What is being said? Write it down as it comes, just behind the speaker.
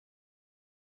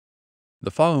The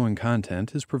following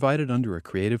content is provided under a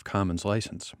Creative Commons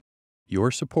license. Your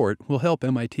support will help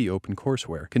MIT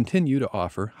OpenCourseware continue to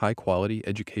offer high-quality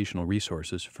educational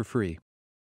resources for free.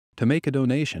 To make a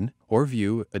donation or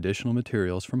view additional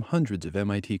materials from hundreds of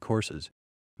MIT courses,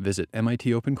 visit MIT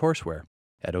OpenCourseware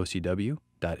at ocw.mit.edu.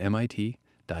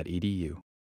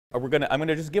 I'm going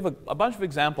to just give a bunch of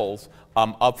examples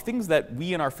of things that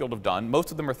we in our field have done. Most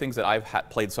of them are things that I've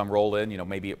played some role in,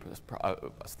 maybe a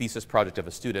thesis project of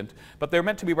a student, but they're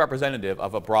meant to be representative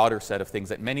of a broader set of things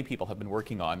that many people have been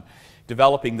working on,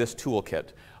 developing this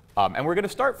toolkit. And we're going to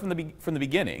start from the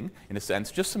beginning, in a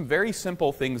sense, just some very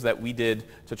simple things that we did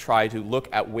to try to look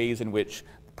at ways in which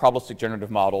probabilistic generative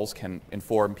models can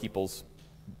inform people's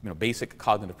basic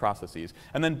cognitive processes,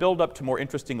 and then build up to more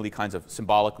interestingly kinds of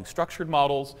symbolically structured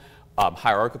models,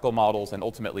 hierarchical models, and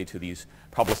ultimately to these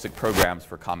probabilistic programs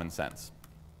for common sense.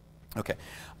 Okay,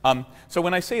 so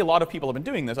when I say a lot of people have been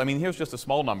doing this, I mean here's just a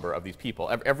small number of these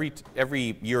people.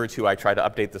 Every year or two I try to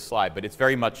update this slide, but it's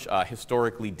very much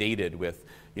historically dated with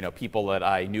people that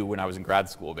I knew when I was in grad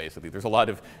school, basically. There's a lot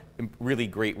of really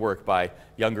great work by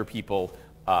younger people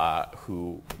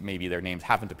who maybe their names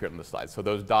haven't appeared on the slide. So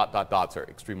those dots are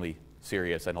extremely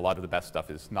serious, and a lot of the best stuff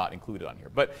is not included on here.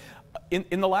 But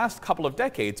in the last couple of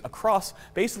decades, across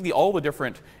basically all the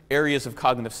different areas of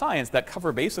cognitive science that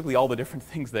cover basically all the different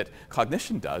things that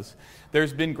cognition does,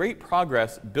 there's been great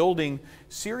progress building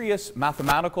serious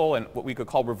mathematical and what we could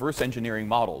call reverse engineering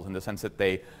models, in the sense that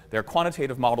they're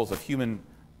quantitative models of human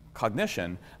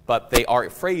cognition, but they are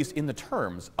phrased in the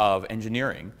terms of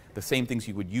engineering, the same things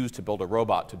you would use to build a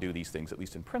robot to do these things, at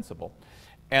least in principle.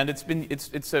 And it's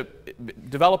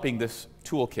developing this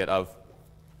toolkit of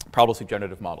probabilistic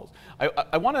generative models.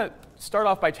 I want to start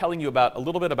off by telling you a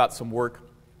little bit about some work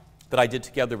that I did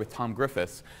together with Tom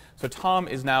Griffiths. So Tom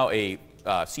is now a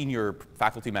senior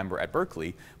faculty member at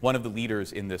Berkeley, one of the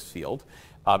leaders in this field,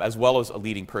 as well as a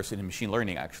leading person in machine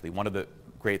learning, actually. One of the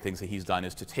great things that he's done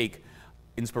is to take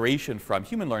inspiration from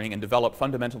human learning and develop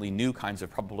fundamentally new kinds of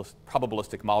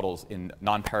probabilistic models in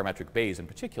non-parametric Bayes in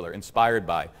particular, inspired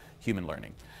by human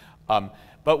learning.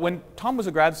 But when Tom was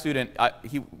a grad student,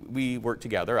 we worked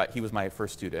together. He was my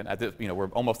first student. We're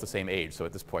almost the same age, so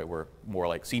at this point we're more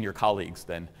like senior colleagues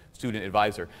than student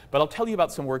advisor. But I'll tell you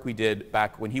about some work we did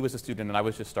back when he was a student and I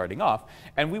was just starting off.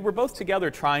 And we were both together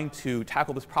trying to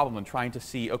tackle this problem and trying to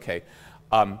see, okay,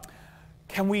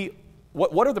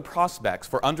 what are the prospects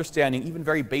for understanding even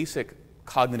very basic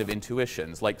cognitive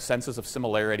intuitions, like senses of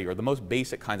similarity or the most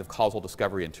basic kinds of causal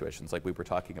discovery intuitions, like we were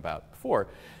talking about before,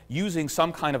 using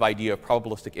some kind of idea of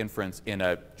probabilistic inference in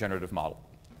a generative model?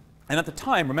 And at the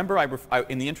time, remember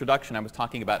in the introduction I was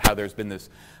talking about how there's been this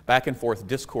back and forth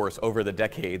discourse over the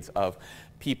decades of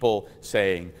people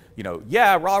saying,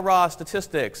 yeah, rah-rah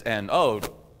statistics, and oh,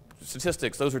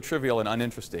 statistics, those are trivial and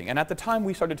uninteresting. And at the time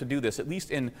we started to do this, at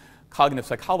least in cognitive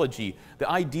psychology, the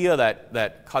idea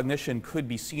that cognition could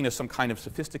be seen as some kind of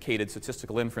sophisticated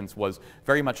statistical inference was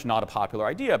very much not a popular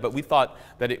idea, but we thought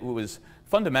that it was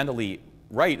fundamentally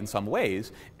right in some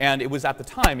ways. And it was at the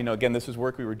time, again, this is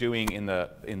work we were doing in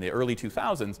the early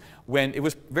 2000s, when it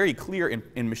was very clear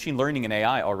in machine learning and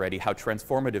AI already how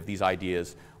transformative these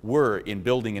ideas were in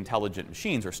building intelligent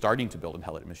machines, or starting to build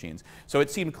intelligent machines. So it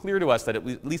seemed clear to us that at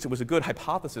least it was a good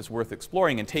hypothesis worth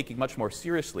exploring and taking much more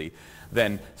seriously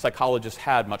than psychologists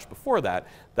had much before that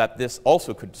this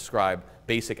also could describe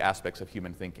basic aspects of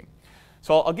human thinking.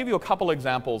 So I'll give you a couple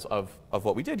examples of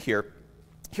what we did here.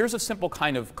 Here's a simple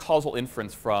kind of causal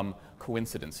inference from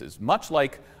coincidences, much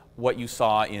like what you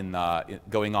saw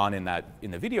going on in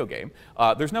the video game.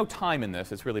 There's no time in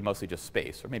this. It's really mostly just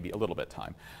space, or maybe a little bit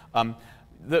time.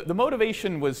 The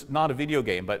motivation was not a video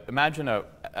game, but imagine,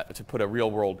 to put a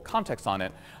real-world context on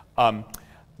it,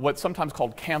 what's sometimes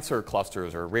called cancer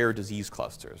clusters or rare disease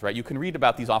clusters, right? You can read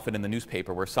about these often in the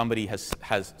newspaper, where somebody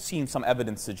has seen some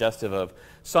evidence suggestive of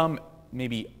some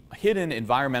maybe hidden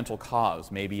environmental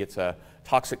cause. Maybe it's a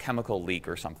toxic chemical leak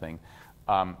or something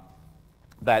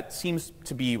that seems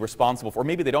to be responsible for, or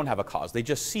maybe they don't have a cause. They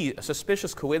just see a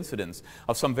suspicious coincidence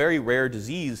of some very rare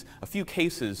disease, a few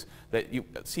cases that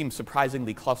seem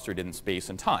surprisingly clustered in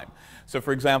space and time. So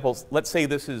for example, let's say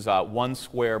this is 1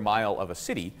 square mile of a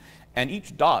city, and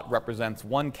each dot represents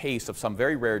one case of some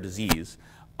very rare disease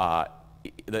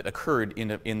that occurred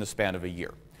in the span of a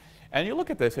year. And you look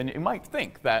at this and you might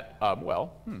think that,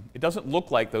 it doesn't look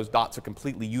like those dots are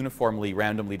completely uniformly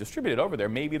randomly distributed over there.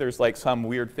 Maybe there's like some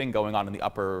weird thing going on in the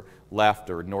upper left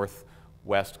or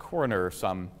northwest corner, or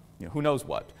some, who knows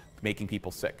what, making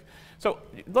people sick. So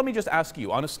let me just ask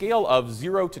you, on a scale of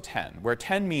 0 to 10, where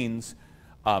 10 means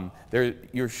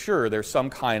you're sure there's some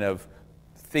kind of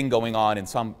thing going on in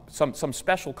some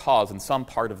special cause in some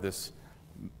part of this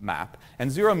map.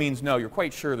 And 0 means no, you're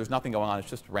quite sure there's nothing going on, it's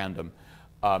just random.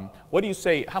 What do you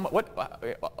say, to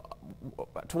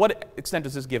what extent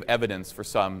does this give evidence for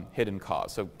some hidden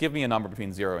cause? So give me a number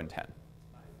between 0 and 10.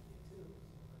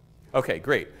 Okay,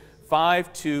 great.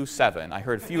 5, 2, 7. I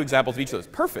heard a few examples of each of those.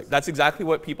 Perfect. That's exactly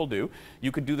what people do.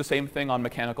 You could do the same thing on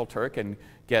Mechanical Turk and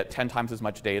get 10 times as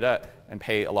much data and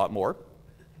pay a lot more.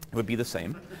 It would be the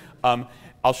same.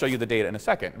 I'll show you the data in a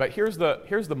second. But here's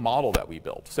the model that we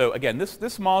built. So again,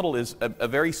 this model is a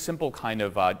very simple kind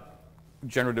of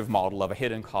generative model of a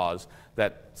hidden cause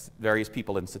that various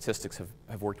people in statistics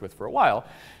have worked with for a while.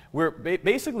 We're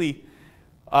basically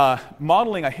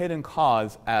modeling a hidden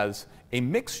cause as a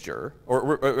mixture,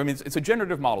 I mean, it's a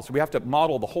generative model, so we have to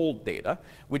model the whole data,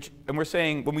 and we're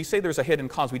saying, when we say there's a hidden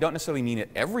cause, we don't necessarily mean that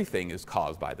everything is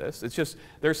caused by this. It's just,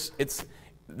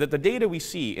 that the data we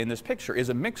see in this picture is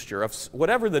a mixture of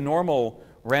whatever the normal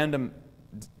random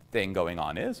thing going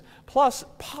on is, plus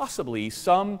possibly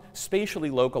some spatially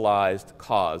localized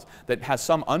cause that has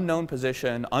some unknown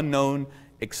position, unknown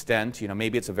extent,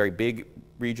 maybe it's a very big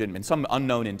region and some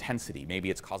unknown intensity.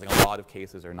 Maybe it's causing a lot of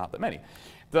cases or not that many.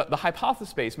 The hypothesis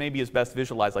space maybe is best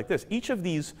visualized like this. Each of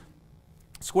these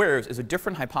squares is a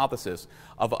different hypothesis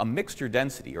of a mixture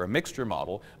density or a mixture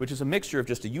model, which is a mixture of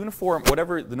just a uniform,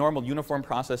 whatever the normal uniform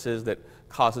process is that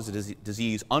causes a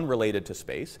disease unrelated to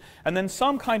space, and then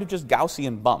some kind of just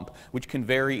Gaussian bump, which can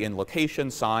vary in location,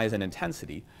 size, and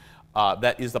intensity,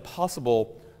 that is the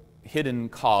possible hidden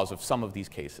cause of some of these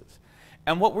cases.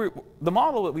 And the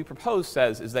model that we propose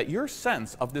says is that your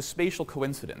sense of this spatial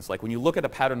coincidence, like when you look at a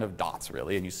pattern of dots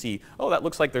really and you see, oh, that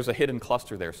looks like there's a hidden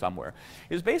cluster there somewhere,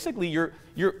 is basically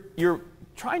you're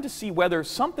trying to see whether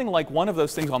something like one of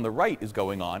those things on the right is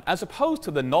going on, as opposed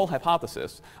to the null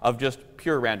hypothesis of just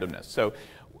pure randomness. So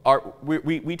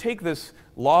we take this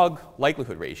log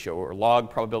likelihood ratio or log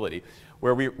probability,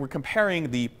 where we're comparing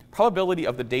the probability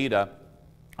of the data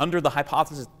under the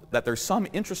hypothesis that there's some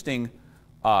interesting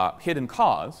hidden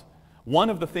cause, one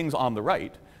of the things on the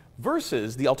right,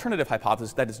 versus the alternative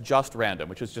hypothesis that is just random,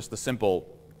 which is just the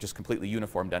simple, just completely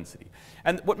uniform density.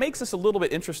 And what makes this a little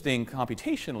bit interesting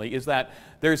computationally is that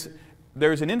there's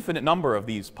an infinite number of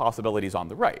these possibilities on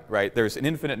the right? There's an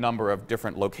infinite number of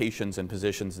different locations and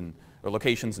positions or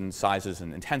locations and sizes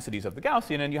and intensities of the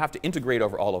Gaussian, and you have to integrate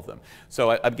over all of them. So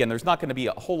again, there's not going to be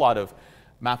a whole lot of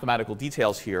mathematical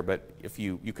details here, but if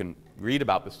you can read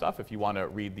about this stuff if you want to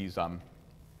read these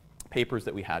papers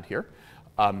that we had here.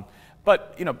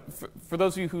 But for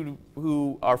those of you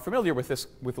who are familiar with this,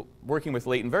 with working with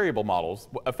latent variable models,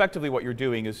 effectively what you're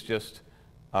doing is just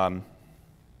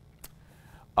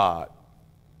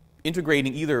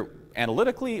integrating either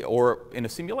analytically or in a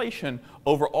simulation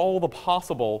over all the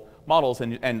possible models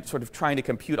and sort of trying to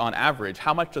compute on average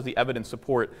how much does the evidence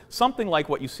support something like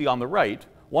what you see on the right,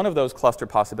 one of those cluster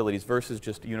possibilities versus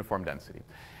just uniform density.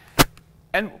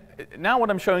 And now what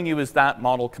I'm showing you is that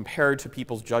model compared to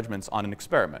people's judgments on an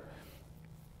experiment.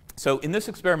 So in this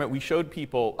experiment, we showed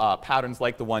people patterns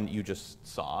like the one you just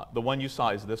saw. The one you saw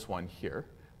is this one here,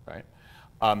 right?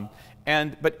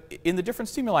 But in the different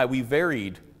stimuli, we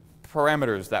varied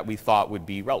parameters that we thought would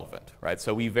be relevant, right?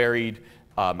 So we varied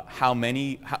how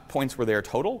many points were there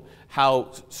total,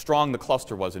 how strong the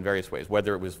cluster was in various ways,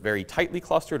 whether it was very tightly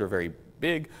clustered or very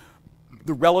big,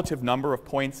 the relative number of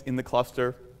points in the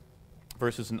cluster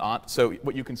versus not. So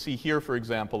what you can see here, for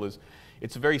example, is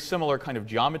it's a very similar kind of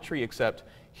geometry, except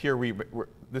here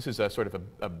this is a sort of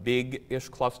a big-ish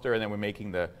cluster, and then we're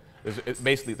making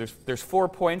basically there's 4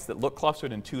 points that look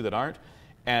clustered and 2 that aren't,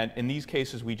 and in these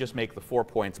cases we just make the 4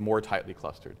 points more tightly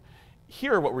clustered.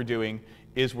 Here what we're doing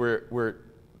is we're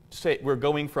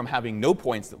going from having no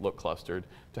points that look clustered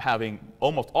to having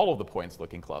almost all of the points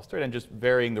looking clustered, and just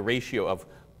varying the ratio of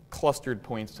clustered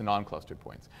points to non-clustered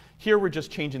points. Here we're just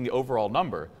changing the overall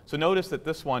number. So notice that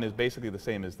this one is basically the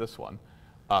same as this one.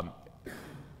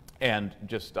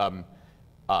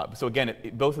 So again,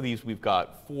 both of these we've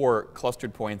got 4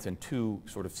 clustered points and 2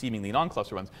 sort of seemingly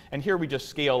non-clustered ones. And here we just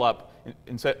scale up,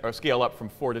 scale up from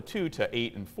 4 to 2 to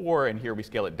 8 and 4, and here we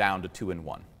scale it down to 2 and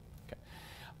 1.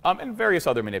 And various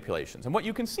other manipulations. And what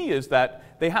you can see is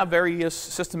that they have various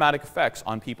systematic effects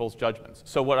on people's judgments.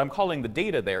 So what I'm calling the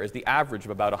data there is the average of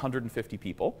about 150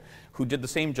 people who did the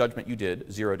same judgment you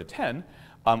did, 0 to 10.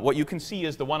 What you can see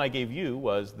is the one I gave you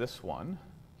was this one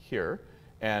here.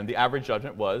 And the average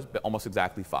judgment was almost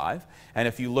exactly 5. And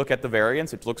if you look at the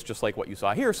variance, it looks just like what you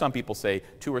saw here. Some people say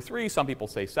 2 or 3, some people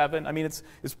say 7. I mean,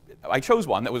 I chose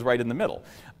one that was right in the middle.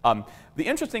 The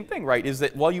interesting thing, right, is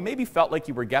that while you maybe felt like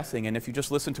you were guessing, and if you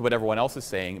just listen to what everyone else is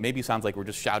saying, it maybe sounds like we're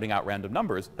just shouting out random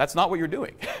numbers. That's not what you're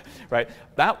doing, right?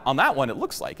 On that one, it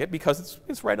looks like it because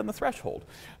it's right on the threshold.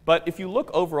 But if you look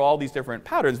over all these different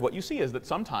patterns, what you see is that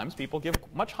sometimes people give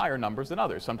much higher numbers than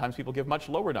others. Sometimes people give much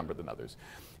lower number than others.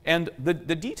 And the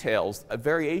details of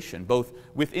variation, both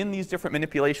within these different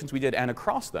manipulations we did and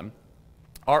across them,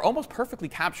 are almost perfectly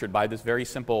captured by this very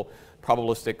simple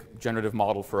probabilistic generative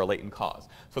model for a latent cause.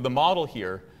 So the model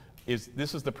here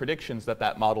this is the predictions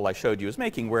that model I showed you is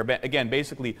making, where, again,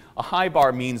 basically a high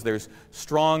bar means there's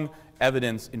strong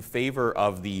evidence in favor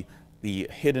of the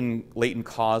hidden latent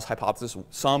cause hypothesis,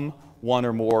 some one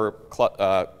or more,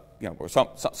 or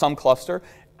some cluster.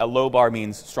 A low bar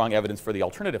means strong evidence for the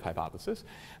alternative hypothesis.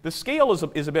 The scale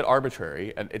is a bit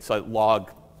arbitrary, and it's a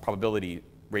log probability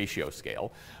ratio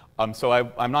scale. So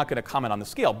I'm not going to comment on the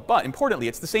scale, but importantly,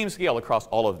 it's the same scale across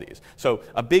all of these. So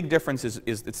a big difference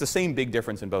it's the same big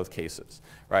difference in both cases,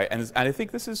 right? And I think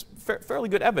this is fairly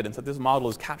good evidence that this model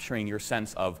is capturing your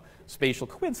sense of spatial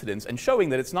coincidence and showing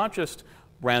that it's not just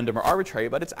random or arbitrary,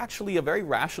 but it's actually a very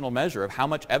rational measure of how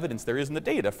much evidence there is in the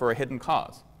data for a hidden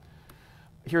cause.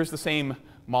 Here's the same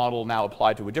model now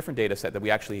applied to a different data set that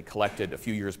we actually collected a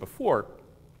few years before,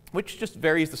 which just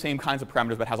varies the same kinds of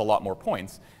parameters but has a lot more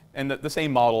points. And the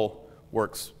same model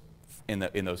works in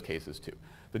those cases too.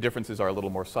 The differences are a little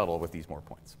more subtle with these more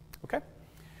points. Okay?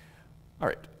 All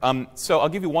right. So I'll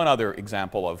give you one other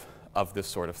example of this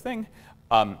sort of thing.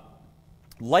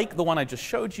 Like the one I just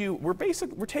showed you, we're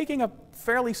taking a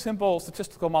fairly simple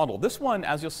statistical model. This one,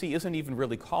 as you'll see, isn't even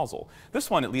really causal. This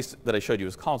one, at least that I showed you,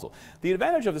 is causal. The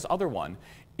advantage of this other one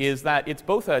is that it's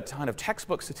both a kind of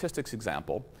textbook statistics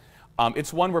example.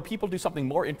 It's one where people do something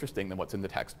more interesting than what's in the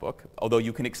textbook, although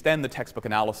you can extend the textbook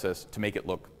analysis to make it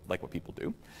look like what people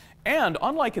do. And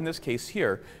unlike in this case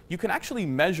here, you can actually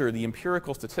measure the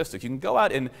empirical statistics. You can go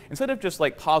out and, instead of just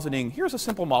like positing, here's a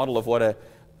simple model of what a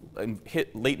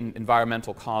latent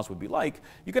environmental cause would be like,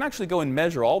 you can actually go and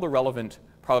measure all the relevant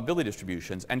probability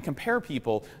distributions and compare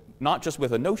people not just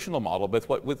with a notional model,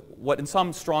 but with what in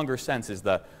some stronger sense is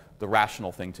the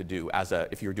rational thing to do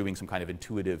if you're doing some kind of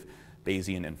intuitive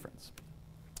Bayesian inference.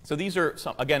 So these are,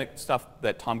 again, stuff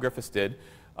that Tom Griffiths did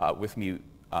with me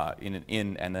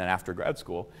in and then after grad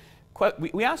school.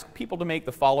 We asked people to make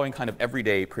the following kind of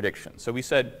everyday prediction. So we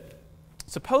said,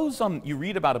 suppose you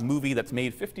read about a movie that's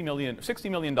made $60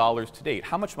 million to date.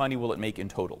 How much money will it make in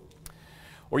total?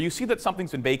 Or you see that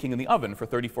something's been baking in the oven for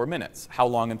 34 minutes. How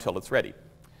long until it's ready?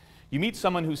 You meet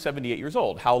someone who's 78 years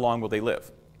old. How long will they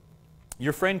live?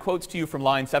 Your friend quotes to you from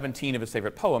line 17 of his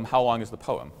favorite poem. How long is the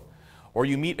poem? Or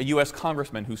you meet a US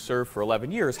congressman who served for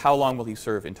 11 years. How long will he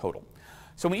serve in total?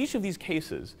 So in each of these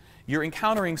cases, you're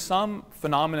encountering some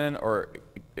phenomenon or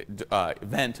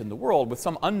event in the world with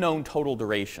some unknown total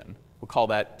duration. We'll call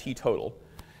that T total.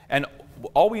 And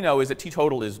all we know is that T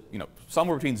total is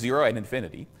somewhere between 0 and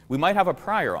infinity. We might have a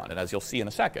prior on it, as you'll see in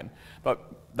a second.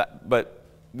 But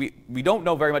we don't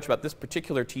know very much about this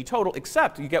particular T total,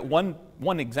 except you get one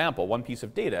example, one piece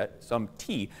of data, some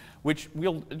T, which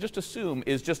we'll just assume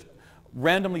is just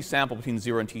randomly sampled between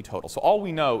 0 and T total. So all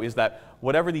we know is that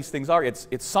whatever these things are, it's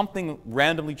something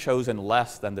randomly chosen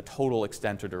less than the total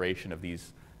extent or duration of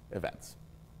these events.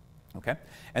 Okay?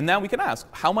 And now we can ask,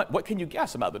 what can you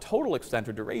guess about the total extent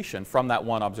or duration from that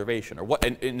one observation? Or what,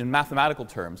 in mathematical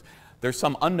terms, there's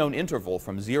some unknown interval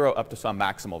from 0 up to some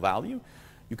maximal value.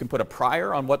 You can put a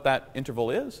prior on what that interval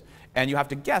is, and you have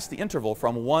to guess the interval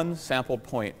from one sampled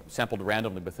point, sampled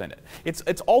randomly within it.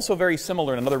 It's also very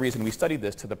similar, and another reason we studied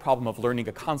this, to the problem of learning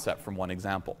a concept from one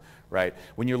example, right?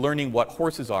 When you're learning what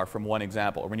horses are from one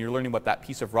example, or when you're learning what that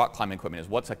piece of rock climbing equipment is,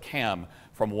 what's a cam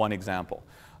from one example,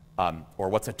 or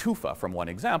what's a tufa from one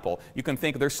example, you can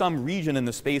think there's some region in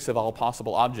the space of all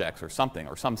possible objects or something,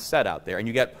 or some set out there, and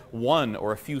you get one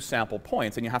or a few sample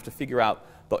points, and you have to figure out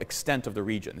the extent of the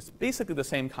region. It's basically the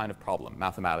same kind of problem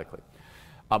mathematically.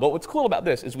 But what's cool about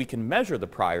this is we can measure the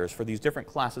priors for these different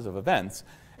classes of events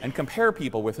and compare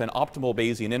people with an optimal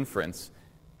Bayesian inference,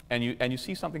 and you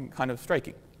see something kind of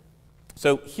striking.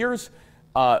 So here's,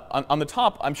 on the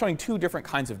top, I'm showing two different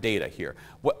kinds of data here.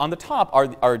 On the top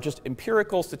are just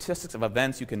empirical statistics of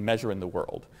events you can measure in the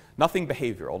world. Nothing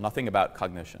behavioral, nothing about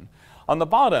cognition. On the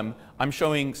bottom, I'm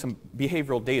showing some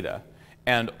behavioral data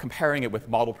and comparing it with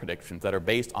model predictions that are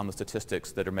based on the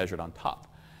statistics that are measured on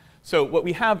top. So what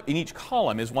we have in each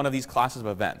column is one of these classes of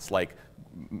events, like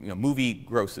movie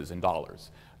grosses in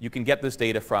dollars. You can get this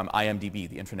data from IMDb,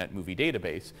 the Internet Movie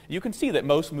Database. You can see that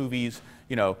most movies,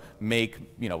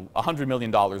 make, $100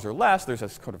 million or less. There's a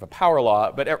sort of a power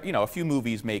law, but, a few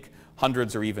movies make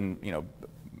hundreds or even,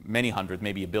 many hundreds,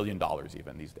 maybe $1 billion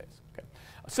even these days. Okay.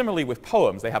 Similarly with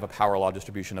poems, they have a power law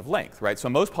distribution of length, right? So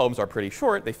most poems are pretty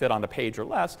short. They fit on a page or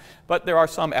less, but there are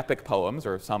some epic poems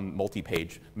or some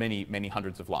multi-page, many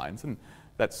hundreds of lines, and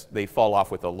they fall off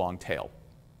with a long tail.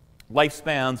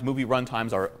 Lifespans, movie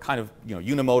runtimes are kind of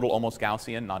unimodal, almost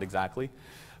Gaussian, not exactly.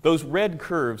 Those red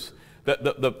curves,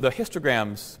 the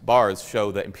histograms bars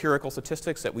show the empirical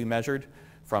statistics that we measured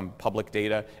from public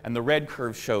data, and the red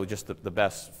curves show just the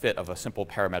best fit of a simple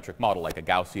parametric model like a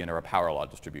Gaussian or a power law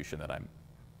distribution that I'm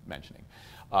mentioning.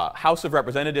 House of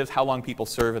Representatives, how long people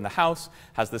serve in the House,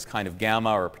 has this kind of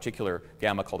gamma or a particular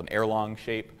gamma called an Erlang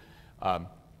shape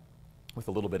with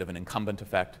a little bit of an incumbent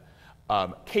effect.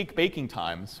 Cake baking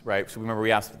times, right? So remember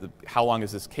we asked how long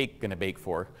is this cake going to bake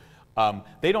for?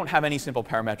 They don't have any simple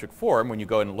parametric form when you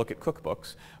go and look at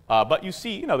cookbooks, but you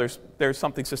see, there's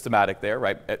something systematic there,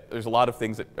 right? There's a lot of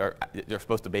things that they're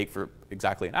supposed to bake for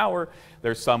exactly an hour.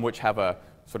 There's some which have a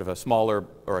sort of a smaller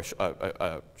or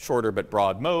a shorter but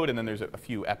broad mode, and then there's a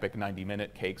few epic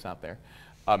 90-minute cakes out there.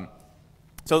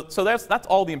 So that's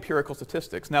all the empirical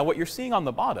statistics. Now what you're seeing on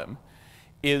the bottom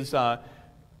is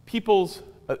people's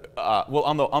well,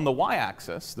 on the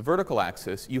y-axis, the vertical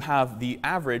axis, you have the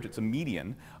average, it's a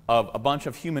median, of a bunch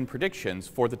of human predictions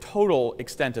for the total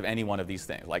extent of any one of these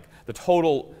things. Like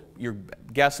your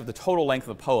guess of the total length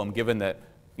of the poem, given that,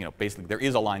 basically there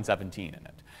is a line 17 in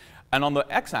it. And on the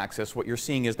x-axis, what you're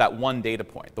seeing is that one data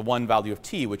point, the one value of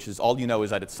t, which is all you know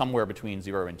is that it's somewhere between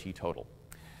 0 and t total.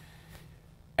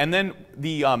 And then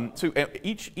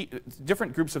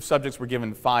different groups of subjects were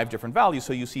given 5 different values,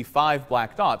 so you see 5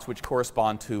 black dots, which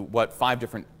correspond to what 5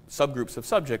 different subgroups of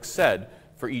subjects said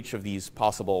for each of these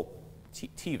possible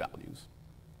t values.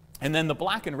 And then the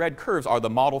black and red curves are the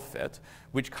model fit,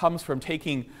 which comes from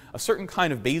taking a certain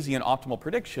kind of Bayesian optimal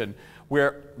prediction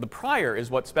where the prior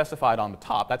is what's specified on the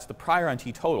top. That's the prior on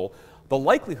t total. The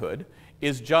likelihood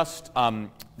is just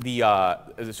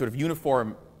the sort of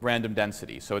uniform random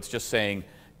density. So it's just saying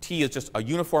t is just a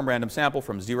uniform random sample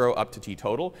from 0 up to t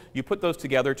total. You put those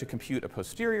together to compute a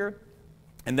posterior,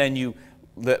 and then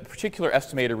the particular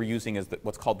estimator we're using is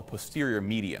what's called the posterior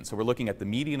median. So we're looking at the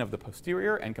median of the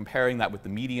posterior and comparing that with the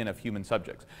median of human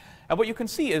subjects. And what you can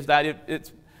see is that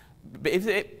it's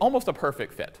almost a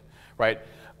perfect fit, right?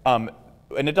 And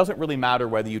it doesn't really matter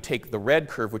whether you take the red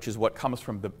curve, which is what comes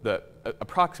from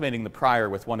approximating the prior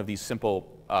with one of these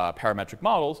simple parametric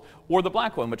models, or the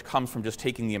black one, which comes from just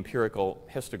taking the empirical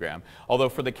histogram. Although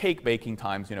for the cake baking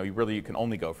times, you can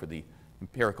only go for the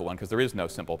empirical one because there is no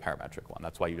simple parametric one.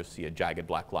 That's why you just see a jagged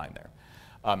black line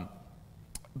there.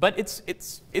 But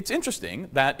it's interesting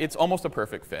that it's almost a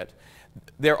perfect fit.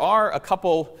 There are a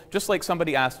couple, just like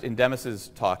somebody asked in Demis's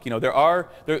talk,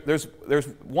 there's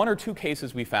 1 or 2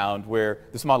 cases we found where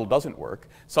this model doesn't work,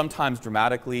 sometimes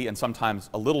dramatically and sometimes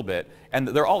a little bit, and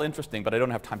they're all interesting, but I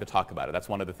don't have time to talk about it. That's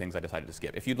one of the things I decided to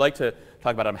skip. If you'd like to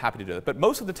talk about it, I'm happy to do it. But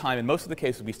most of the time, in most of the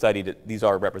cases we studied, these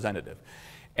are representative.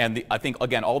 And I think,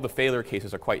 again, all the failure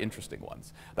cases are quite interesting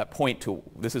ones that point to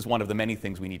this is one of the many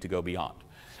things we need to go beyond.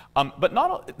 But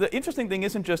the interesting thing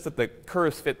isn't just that the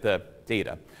curves fit the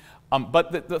data,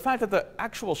 but the fact that the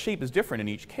actual shape is different in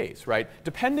each case, right?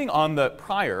 Depending on the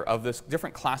prior of this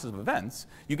different classes of events,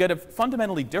 you get a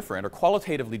fundamentally different or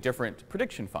qualitatively different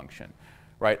prediction function,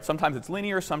 right? Sometimes it's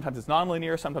linear, sometimes it's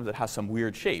nonlinear, sometimes it has some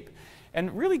weird shape.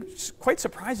 And really, quite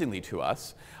surprisingly to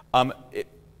us,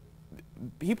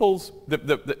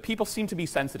 people seem to be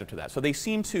sensitive to that. So they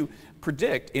seem to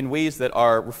predict in ways that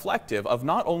are reflective of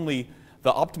not only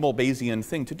the optimal Bayesian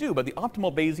thing to do, but the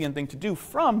optimal Bayesian thing to do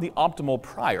from the optimal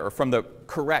prior, from the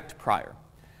correct prior.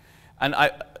 And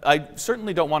I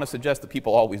certainly don't want to suggest that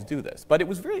people always do this, but it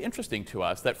was very interesting to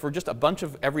us that for just a bunch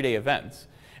of everyday events,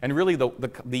 and really the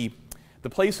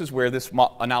places where this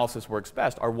analysis works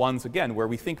best are ones, again, where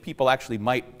we think people actually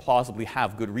might plausibly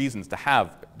have good reasons to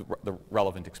have the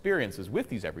relevant experiences with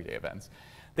these everyday events.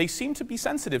 They seem to be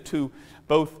sensitive to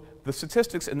both the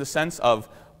statistics in the sense of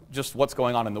just what's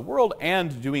going on in the world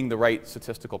and doing the right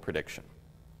statistical prediction.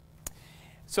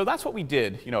 So that's what we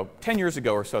did. 10 years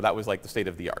ago or so, that was like the state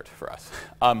of the art for us.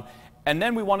 And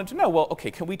then we wanted to know, well, OK,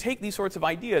 can we take these sorts of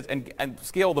ideas and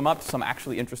scale them up to some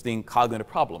actually interesting cognitive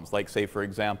problems, like, say, for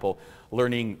example,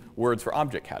 learning words for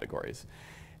object categories?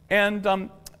 And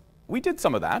we did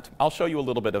some of that. I'll show you a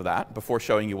little bit of that before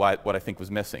showing you what I think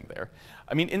was missing there.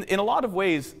 I mean, in a lot of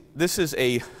ways, this is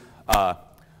a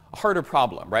a harder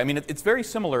problem, right? I mean, it's very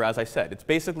similar, as I said. It's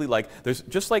basically like, there's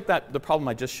just like that, the problem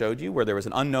I just showed you, where there was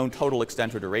an unknown total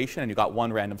extent or duration, and you got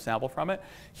one random sample from it.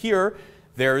 Here,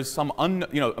 there's some,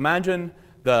 imagine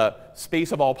the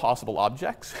space of all possible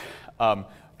objects.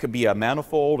 Could be a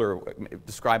manifold or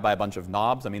described by a bunch of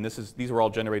knobs. I mean, these were all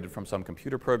generated from some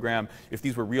computer program. If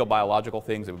these were real biological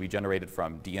things, it would be generated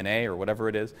from DNA or whatever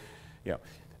it is.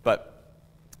 But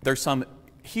there's some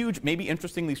huge, maybe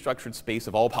interestingly structured space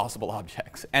of all possible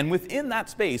objects. And within that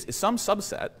space is some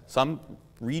subset, some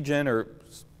region or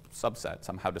subset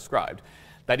somehow described,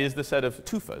 that is the set of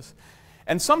tufas.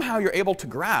 And somehow you're able to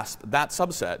grasp that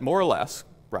subset, more or less,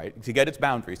 right, to get its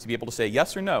boundaries, to be able to say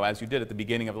yes or no, as you did at the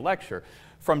beginning of the lecture,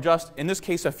 from just, in this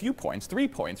case, a few points, 3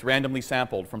 points, randomly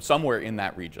sampled from somewhere in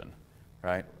that region,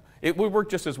 right? It would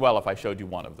work just as well if I showed you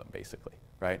one of them, basically,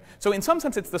 right? So in some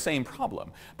sense, it's the same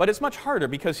problem, but it's much harder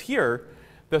because here,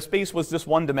 the space was this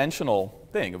one-dimensional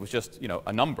thing. It was just,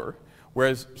 a number.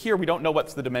 Whereas here, we don't know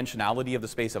what's the dimensionality of the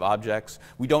space of objects.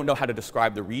 We don't know how to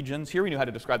describe the regions. Here, we knew how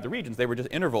to describe the regions. They were just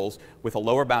intervals with a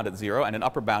lower bound at 0 and an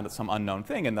upper bound at some unknown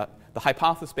thing. And the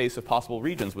hypothesis space of possible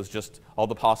regions was just all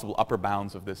the possible upper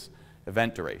bounds of this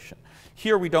event duration.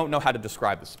 Here, we don't know how to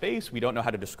describe the space. We don't know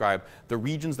how to describe the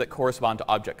regions that correspond to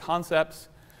object concepts.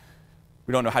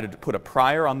 We don't know how to put a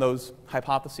prior on those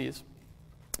hypotheses.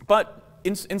 But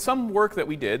in some work that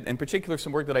we did, in particular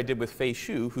some work that I did with Fei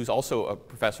Xu, who's also a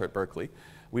professor at Berkeley,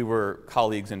 we were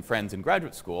colleagues and friends in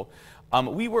graduate school,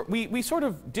 we sort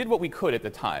of did what we could at the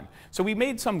time. So we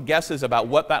made some guesses about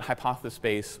what that hypothesis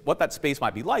space, what that space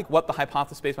might be like, what the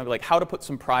hypothesis space might be like, how to put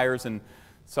some priors and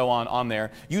so on there,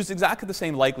 used exactly the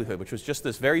same likelihood, which was just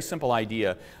this very simple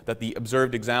idea that the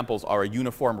observed examples are a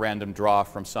uniform random draw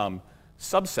from some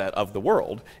subset of the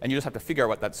world, and you just have to figure out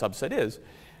what that subset is.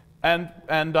 And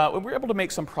we were able to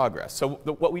make some progress. So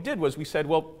what we did was we said,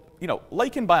 well,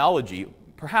 like in biology,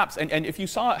 perhaps, and if you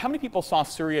saw, how many people saw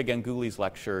Surya Ganguly's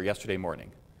lecture yesterday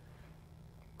morning?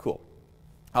 Cool.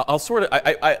 I sort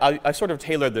of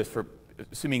tailored this for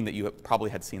assuming that you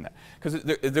probably had seen that. Because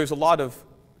there's a lot of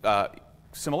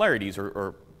similarities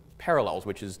or parallels,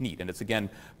 which is neat. And it's, again,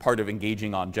 part of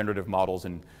engaging on generative models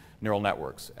and neural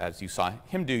networks. As you saw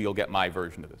him do, you'll get my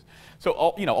version of this. So,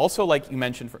 also like he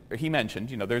mentioned,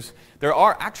 there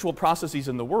are actual processes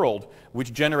in the world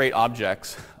which generate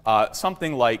objects,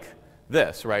 something like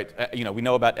this, right? We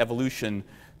know about evolution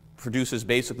produces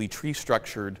basically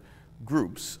tree-structured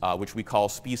groups, which we call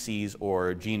species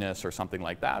or genus or something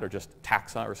like that, or just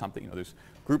taxa or something. There's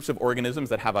groups of organisms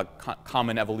that have a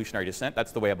common evolutionary descent.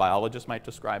 That's the way a biologist might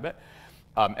describe it.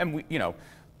 And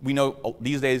we know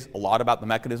these days a lot about the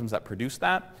mechanisms that produce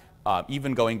that.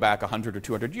 Even going back 100 or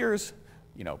 200 years,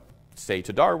 say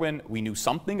to Darwin, we knew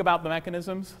something about the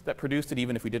mechanisms that produced it,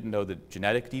 even if we didn't know the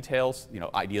genetic details.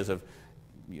 Ideas of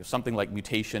something like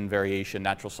mutation, variation,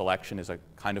 natural selection is a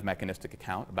kind of mechanistic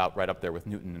account, about right up there with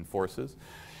Newton and forces.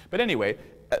 But anyway,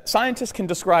 scientists can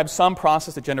describe some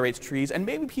process that generates trees, and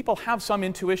maybe people have some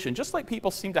intuition, just like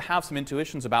people seem to have some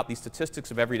intuitions about these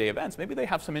statistics of everyday events. Maybe they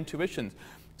have some intuitions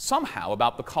somehow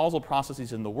about the causal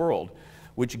processes in the world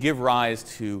which give rise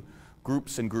to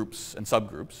groups and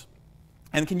subgroups,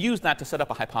 and can use that to set up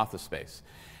a hypothesis space.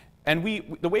 And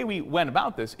the way we went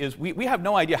about this is we have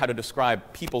no idea how to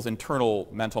describe people's internal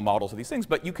mental models of these things,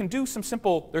 but you can do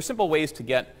there's simple ways to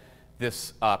get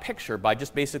this picture by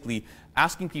just basically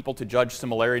asking people to judge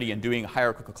similarity and doing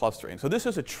hierarchical clustering. So this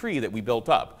is a tree that we built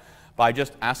up by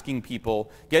just asking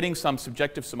people, getting some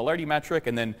subjective similarity metric,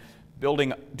 and then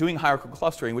doing hierarchical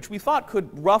clustering, which we thought could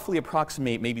roughly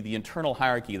approximate maybe the internal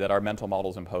hierarchy that our mental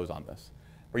models impose on this.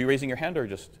 Were you raising your hand or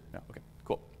just, no, okay,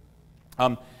 cool.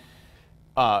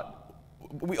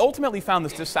 We ultimately found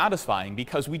this dissatisfying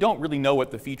because we don't really know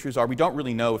what the features are. We don't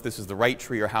really know if this is the right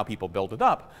tree or how people build it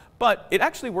up. But it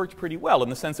actually worked pretty well in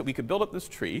the sense that we could build up this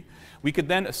tree. We could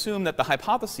then assume that the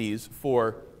hypotheses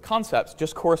for concepts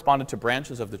just corresponded to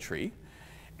branches of the tree.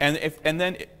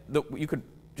 You could,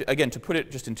 again, to put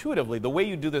it just intuitively, the way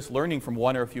you do this learning from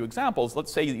one or a few examples,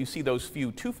 let's say you see those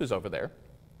few tufas over there.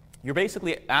 You're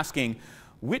basically asking,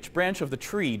 which branch of the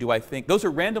tree do I think, those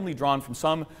are randomly drawn from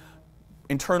some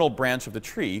internal branch of the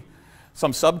tree,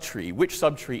 some subtree, which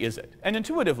subtree is it? And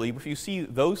intuitively, if you see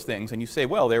those things and you say,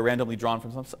 well, they're randomly drawn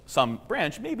from some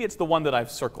branch, maybe it's the one that I've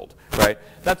circled, right?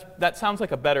 That sounds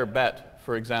like a better bet,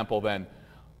 for example, than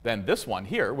this one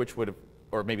here, which would,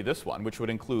 or maybe this one, which would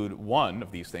include one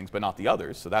of these things, but not the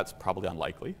others, so that's probably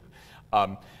unlikely.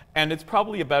 And it's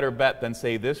probably a better bet than,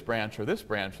 say, this branch or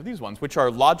these ones, which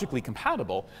are logically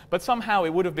compatible, but somehow it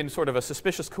would have been sort of a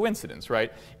suspicious coincidence,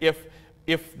 right?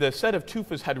 If the set of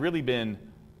tufas had really been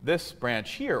this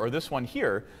branch here or this one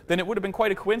here, then it would have been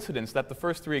quite a coincidence that the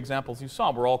first three examples you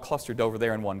saw were all clustered over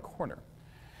there in one corner.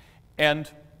 And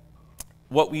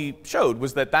what we showed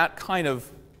was that that kind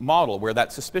of model, where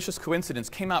that suspicious coincidence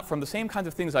came out from the same kinds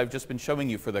of things I've just been showing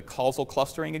you for the causal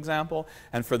clustering example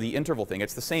and for the interval thing.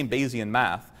 It's the same Bayesian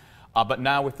math, but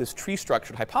now with this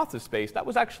tree-structured hypothesis space, that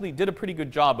was actually did a pretty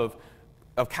good job of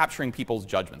capturing people's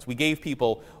judgments. We gave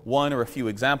people one or a few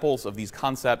examples of these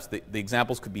concepts. The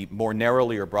examples could be more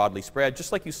narrowly or broadly spread,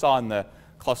 just like you saw in the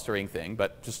clustering thing,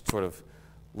 but just sort of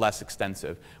less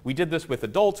extensive. We did this with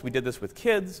adults, we did this with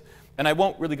kids, and I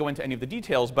won't really go into any of the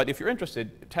details, but if you're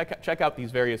interested, check out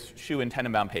these various Shu and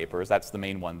Tenenbaum papers. That's the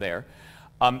main one there.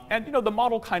 And you know, the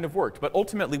model kind of worked, but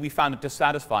ultimately we found it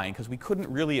dissatisfying because we couldn't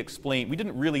really explain, we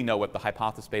didn't really know what the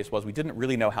hypothesis space was, we didn't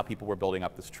really know how people were building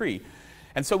up this tree.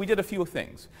 And so we did a few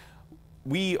things.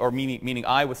 We, or meaning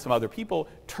I with some other people,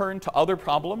 turned to other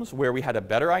problems where we had a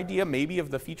better idea maybe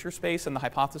of the feature space and the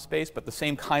hypothesis space, but the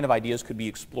same kind of ideas could be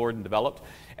explored and developed.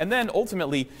 And then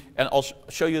ultimately, and I'll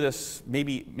show you this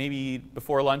maybe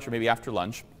before lunch or maybe after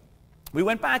lunch, we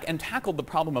went back and tackled the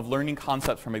problem of learning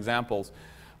concepts from examples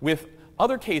with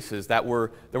other cases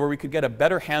where we could get a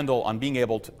better handle on being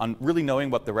able to, on really knowing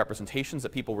what the representations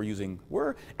that people were using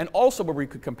were, and also where we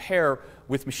could compare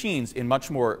with machines in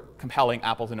much more compelling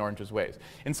apples and oranges ways.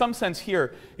 In some sense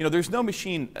here, you know, there's no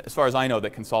machine, as far as I know,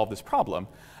 that can solve this problem,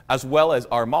 as well as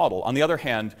our model. On the other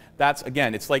hand, that's,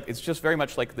 again, it's just very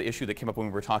much like the issue that came up when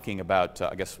we were talking about,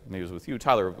 I guess maybe it was with you,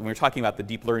 Tyler, when we were talking about the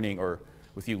deep learning, or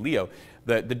with you, Leo,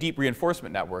 the deep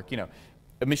reinforcement network. You know,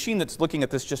 a machine that's looking at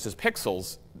this just as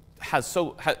pixels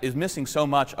is missing so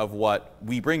much of what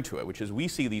we bring to it, which is we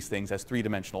see these things as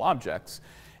three-dimensional objects.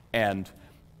 And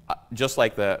just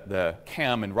like the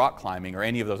CAM and rock climbing or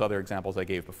any of those other examples I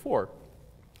gave before,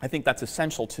 I think that's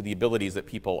essential to the abilities that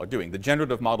people are doing. The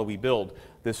generative model we build,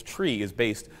 this tree, is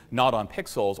based not on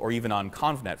pixels or even on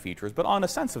convnet features, but on a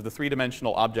sense of the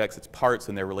three-dimensional objects, its parts,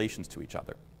 and their relations to each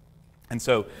other. And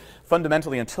so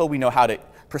fundamentally, until we know how to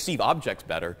perceive objects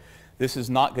better, this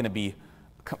is not going to be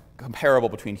comparable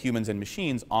between humans and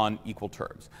machines on equal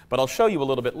terms. But I'll show you a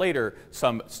little bit later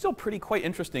some still quite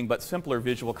interesting but simpler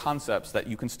visual concepts that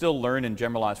you can still learn and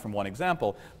generalize from one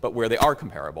example, but where they are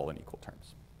comparable in equal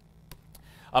terms.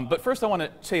 But first I want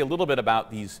to say a little bit about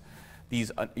these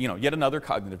yet another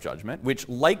cognitive judgment, which,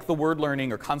 like the word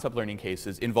learning or concept learning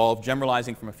cases, involve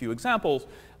generalizing from a few examples.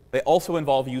 They also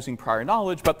involve using prior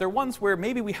knowledge, but they're ones where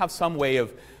maybe we have some way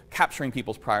of capturing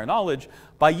people's prior knowledge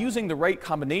by using the right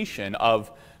combination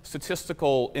of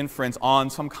statistical inference on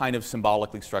some kind of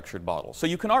symbolically structured model. So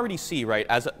you can already see, right,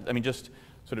 just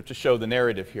sort of to show the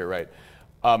narrative here, right,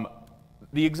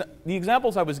 the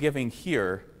examples I was giving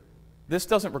here, this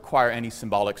doesn't require any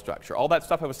symbolic structure. All that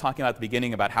stuff I was talking about at the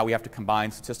beginning about how we have to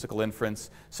combine statistical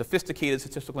inference, sophisticated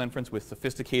statistical inference with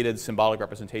sophisticated symbolic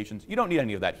representations, you don't need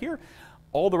any of that here.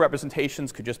 All the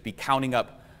representations could just be counting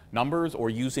up numbers or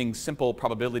using simple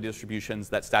probability distributions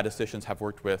that statisticians have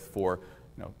worked with for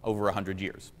over 100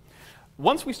 years.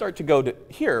 Once we start to go to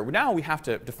here, now we have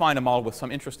to define a model with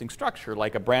some interesting structure,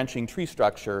 like a branching tree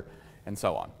structure and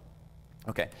so on.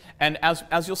 Okay, and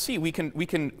as you'll see, we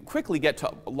can quickly get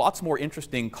to lots more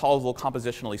interesting causal,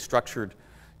 compositionally structured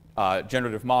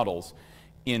generative models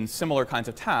in similar kinds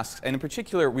of tasks. And in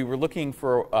particular, we were looking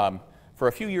for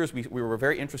a few years, we were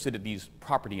very interested in these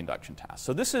property induction tasks.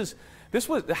 So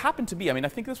it happened to be, I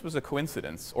think this was a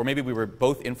coincidence, or maybe we were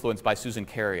both influenced by Susan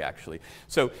Carey, actually.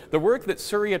 So the work that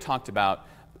Surya talked about,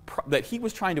 that he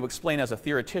was trying to explain as a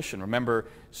theoretician, remember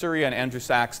Surya and Andrew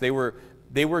Sachs, they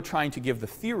were trying to give the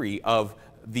theory of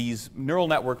these neural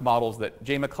network models that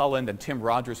Jay McClelland and Tim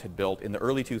Rogers had built in the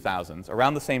early 2000s,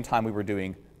 around the same time we were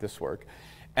doing this work.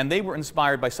 And they were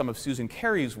inspired by some of Susan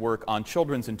Carey's work on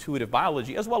children's intuitive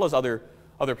biology, as well as other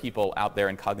people out there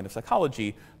in cognitive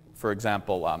psychology. For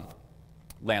example,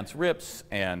 Lance Rips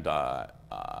and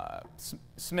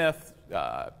Smith,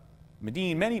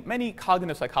 Medine, many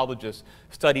cognitive psychologists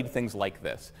studied things like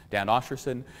this. Dan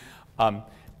Osherson.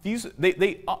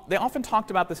 They often talked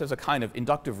about this as a kind of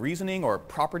inductive reasoning or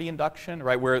property induction,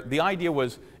 right? Where the idea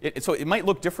was, so it might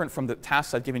look different from the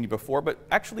tasks I've given you before, but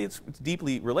actually it's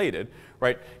deeply related,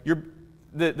 right?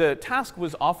 The task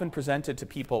was often presented to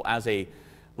people as an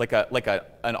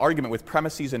argument with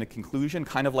premises and a conclusion,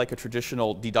 kind of like a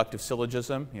traditional deductive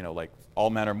syllogism, like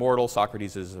all men are mortal,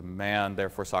 Socrates is a man,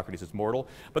 therefore Socrates is mortal.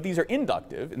 But these are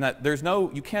inductive in that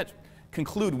you can't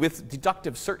conclude with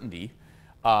deductive certainty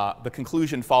the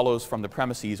conclusion follows from the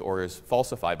premises or is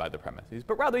falsified by the premises,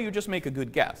 but rather you just make a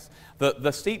good guess.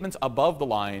 The statements above the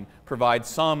line provide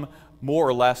some more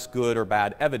or less good or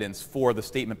bad evidence for the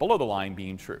statement below the line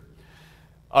being true.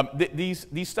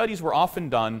 These studies were often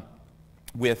done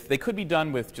with, they could be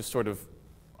done with just sort of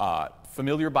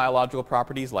familiar biological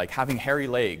properties like having hairy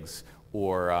legs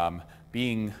or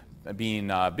being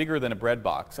bigger than a bread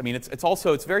box. I mean,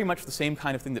 it's very much the same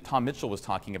kind of thing that Tom Mitchell was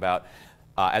talking about,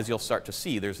 as you'll start to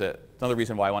see. There's another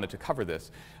reason why I wanted to cover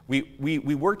this. We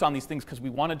worked on these things because we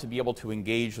wanted to be able to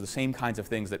engage the same kinds of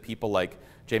things that people like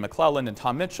Jay McClelland and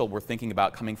Tom Mitchell were thinking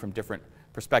about coming from different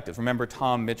perspectives. Remember,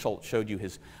 Tom Mitchell showed you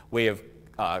his way of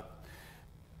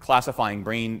classifying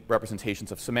brain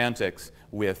representations of semantics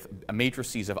with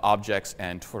matrices of objects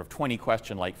and sort of 20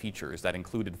 question-like features that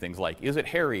included things like, is it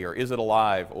hairy, or is it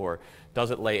alive, or does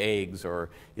it lay eggs,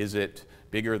 or is it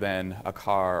bigger than a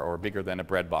car, or bigger than a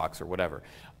bread box, or whatever.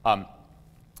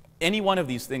 Any one of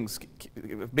these things,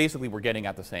 basically we're getting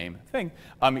at the same thing.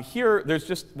 Here, there's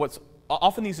just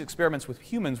often these experiments with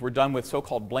humans were done with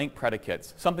so-called blank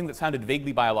predicates, something that sounded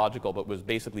vaguely biological but was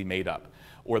basically made up,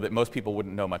 or that most people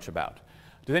wouldn't know much about.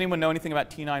 Does anyone know anything about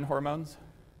T9 hormones?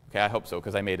 Okay, I hope so,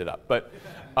 because I made it up. But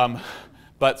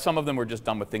some of them were just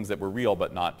done with things that were real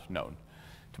but not known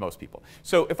to most people.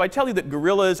 So if I tell you that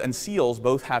gorillas and seals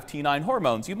both have T9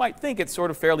 hormones, you might think it's sort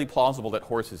of fairly plausible that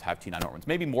horses have T9 hormones,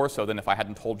 maybe more so than if I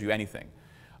hadn't told you anything.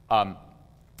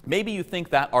 Maybe you think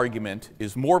that argument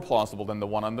is more plausible than the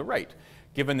one on the right,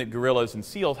 given that gorillas and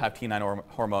seals have T9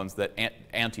 hormones that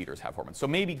anteaters have hormones. So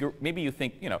maybe you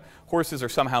think, horses are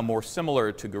somehow more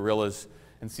similar to gorillas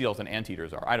and seals than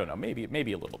anteaters are. I don't know, maybe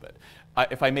a little bit.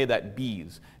 If I made that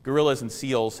bees, gorillas and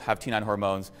seals have T9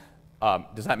 hormones,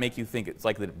 does that make you think it's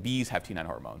likely that bees have T9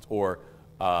 hormones, or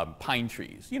pine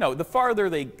trees? The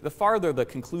farther the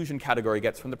conclusion category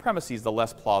gets from the premises, the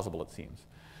less plausible it seems.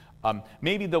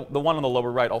 Maybe the one on the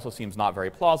lower right also seems not very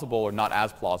plausible, or not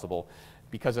as plausible,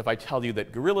 because if I tell you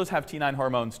that gorillas have T9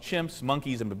 hormones, chimps,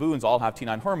 monkeys, and baboons all have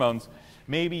T9 hormones,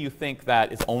 maybe you think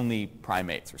that it's only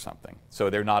primates or something. So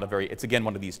they're not it's again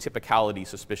one of these typicality,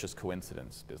 suspicious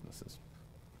coincidence businesses.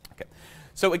 Okay.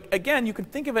 So again, you can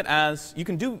think of it as, you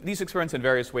can do these experiments in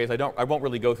various ways. I won't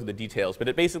really go through the details, but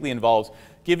it basically involves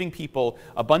giving people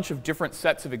a bunch of different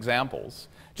sets of examples.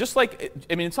 Just like,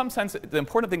 in some sense, the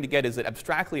important thing to get is that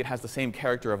abstractly it has the same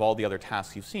character of all the other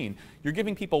tasks you've seen. You're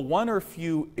giving people one or a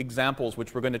few examples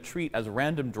which we're going to treat as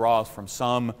random draws from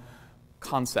some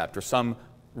concept or some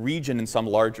region in some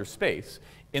larger space.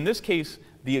 In this case,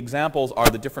 the examples are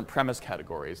the different premise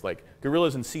categories. Like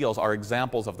gorillas and seals are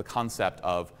examples of the concept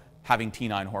of having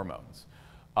T9 hormones.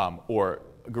 Or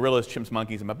gorillas, chimps,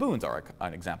 monkeys, and baboons are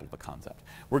an example of a concept.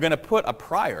 We're going to put a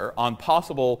prior on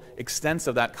possible extents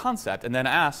of that concept and then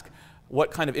ask what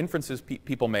kind of inferences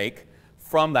people make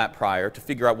from that prior to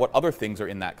figure out what other things are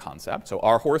in that concept. So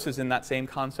are horses in that same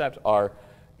concept? Are,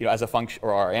 as a function,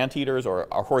 or are anteaters,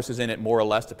 or are horses in it more or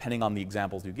less depending on the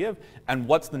examples you give? And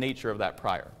what's the nature of that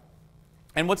prior?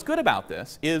 And what's good about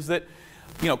this is that,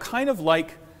 kind of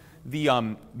like the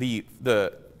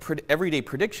everyday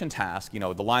prediction task,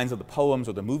 the lines of the poems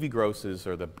or the movie grosses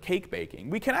or the cake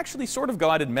baking, we can actually sort of go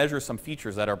out and measure some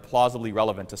features that are plausibly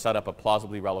relevant to set up a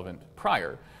plausibly relevant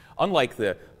prior, unlike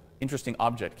the interesting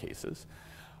object cases.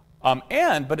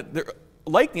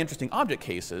 Like the interesting object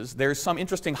cases, there's some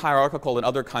interesting hierarchical and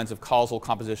other kinds of causal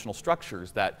compositional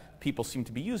structures that people seem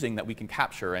to be using that we can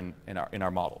capture in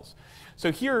our models.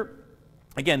 So here,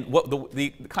 again,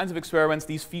 the kinds of experiments,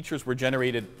 these features were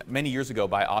generated many years ago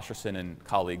by Oscherson and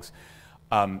colleagues.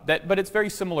 But it's very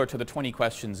similar to the 20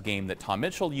 questions game that Tom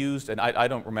Mitchell used, and I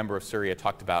don't remember if Surya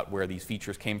talked about where these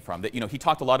features came from. That, he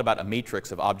talked a lot about a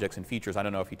matrix of objects and features. I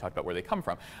don't know if he talked about where they come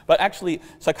from. But actually,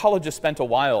 psychologists spent a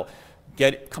while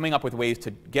coming up with ways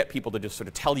to get people to just sort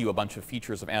of tell you a bunch of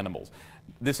features of animals.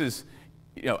 This is,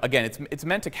 again, it's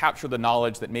meant to capture the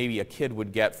knowledge that maybe a kid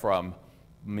would get from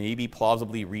maybe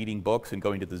plausibly reading books and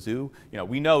going to the zoo.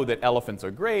 We know that elephants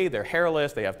are gray, they're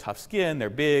hairless, they have tough skin, they're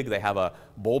big, they have a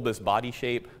bulbous body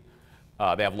shape,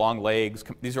 they have long legs.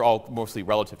 These are all mostly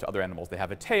relative to other animals. They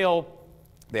have a tail,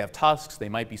 they have tusks, they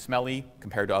might be smelly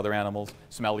compared to other animals.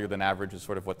 Smellier than average is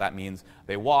sort of what that means.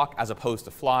 They walk as opposed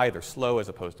to fly, they're slow as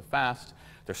opposed to fast,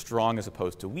 they're strong as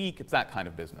opposed to weak. It's that kind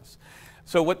of business.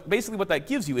 So basically what that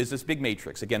gives you is this big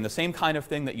matrix. Again, the same kind of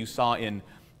thing that you saw in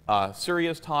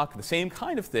Surya's talk, the same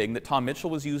kind of thing that Tom Mitchell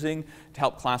was using to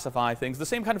help classify things, the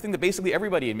same kind of thing that basically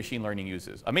everybody in machine learning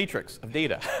uses, a matrix of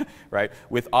data, right,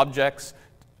 with objects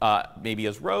maybe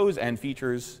as rows and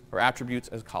features or attributes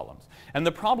as columns. And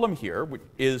the problem here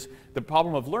is, the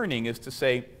problem of learning is to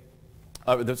say,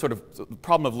 the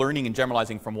problem of learning and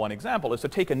generalizing from one example is to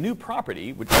take a new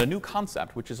property, a new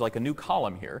concept, which is like a new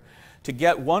column here, to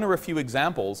get one or a few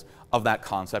examples of that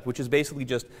concept, which is basically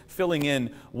just filling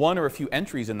in one or a few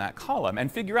entries in that column,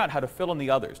 and figure out how to fill in the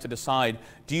others to decide,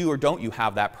 do you or don't you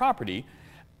have that property?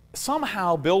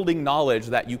 somehow building knowledge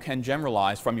that you can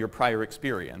generalize from your prior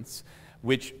experience,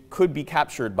 which could be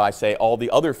captured by, say, all the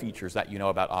other features that you know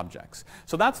about objects.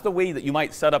 So that's the way that you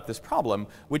might set up this problem,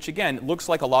 which again looks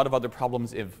like a lot of other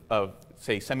problems of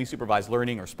say, semi-supervised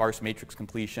learning or sparse matrix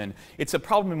completion. It's a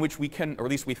problem in which we can, or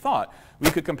at least we thought, we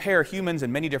could compare humans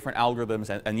and many different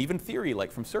algorithms and even theory,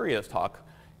 like from Surya's talk,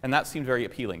 and that seemed very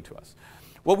appealing to us.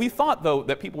 What we thought, though,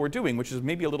 that people were doing, which is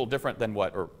maybe a little different than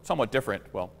what, or somewhat different,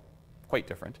 well, quite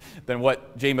different, than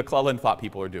what Jay McClellan thought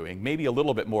people were doing, maybe a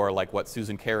little bit more like what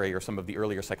Susan Carey or some of the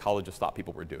earlier psychologists thought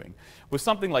people were doing, was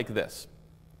something like this.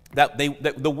 That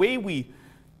the way we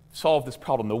solved this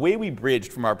problem, the way we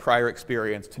bridged from our prior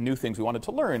experience to new things we wanted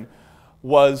to learn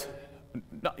was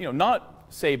not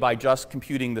say by just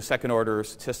computing the second order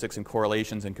statistics and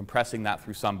correlations and compressing that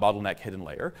through some bottleneck hidden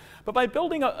layer, but by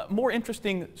building a more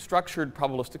interesting structured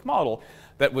probabilistic model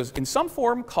that was in some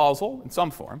form causal, in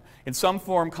some form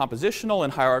compositional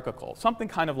and hierarchical, something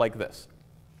kind of like this.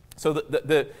 So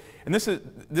and this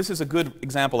is a good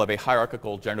example of a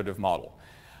hierarchical generative model.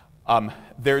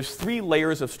 There's 3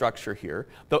 layers of structure here.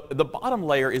 The bottom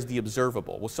layer is the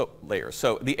observable layer.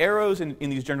 So the arrows in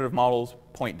these generative models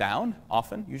point down,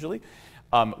 often, usually,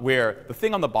 where the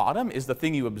thing on the bottom is the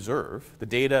thing you observe, the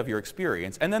data of your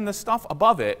experience, and then the stuff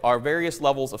above it are various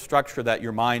levels of structure that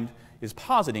your mind is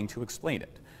positing to explain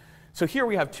it. So here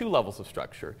we have 2 levels of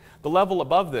structure. The level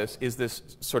above this is this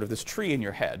sort of this tree in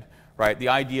your head, right? The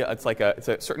idea, it's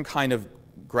a certain kind of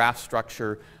graph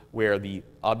structure where the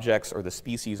objects or the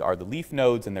species are the leaf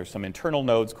nodes, and there's some internal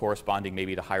nodes corresponding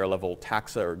maybe to higher level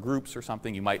taxa or groups or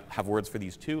something. You might have words for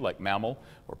these too, like mammal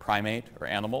or primate or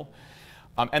animal.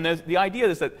 And the idea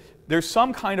is that there's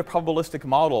some kind of probabilistic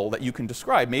model that you can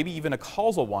describe, maybe even a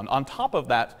causal one, on top of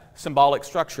that symbolic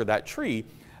structure, that tree,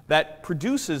 that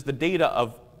produces the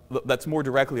data that's more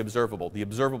directly observable, the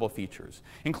observable features,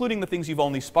 including the things you've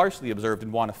only sparsely observed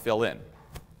and want to fill in.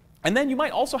 And then you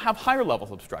might also have higher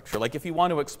levels of structure, like if you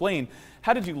want to explain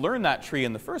how did you learn that tree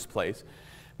in the first place,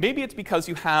 maybe it's because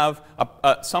you have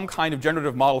some kind of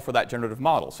generative model for that generative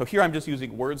model. So here I'm just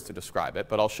using words to describe it,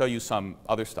 but I'll show you some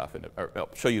other stuff, or I'll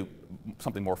show you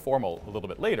something more formal a little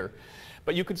bit later.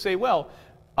 But you could say, well,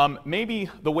 maybe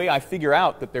the way I figure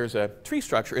out that there's a tree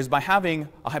structure is by having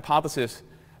a hypothesis,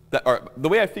 or the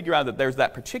way I figure out that there's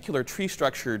that particular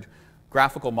tree-structured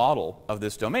graphical model of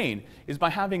this domain is by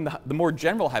having the more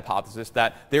general hypothesis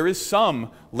that there is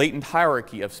some latent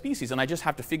hierarchy of species, and I just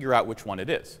have to figure out which one it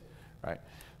is, right?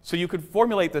 So you could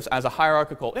formulate this as a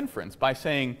hierarchical inference by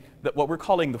saying that what we're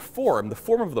calling the form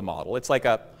of the model, it's like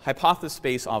a hypothesis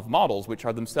space of models, which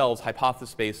are themselves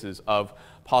hypothesis spaces of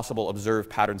possible observed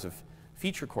patterns of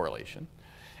feature correlation.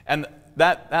 And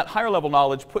that higher level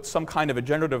knowledge puts some kind of a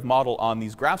generative model on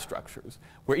these graph structures,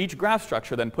 where each graph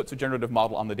structure then puts a generative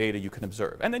model on the data you can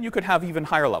observe. And then you could have even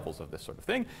higher levels of this sort of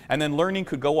thing. And then learning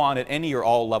could go on at any or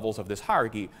all levels of this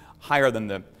hierarchy higher than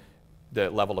the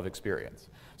level of experience.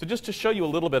 So just to show you a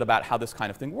little bit about how this kind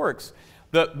of thing works,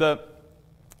 what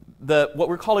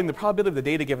we're calling the probability of the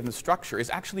data given the structure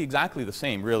is actually exactly the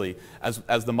same, really,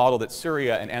 as the model that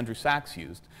Surya and Andrew Sachs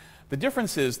used. The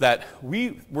difference is that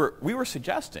we were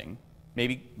suggesting,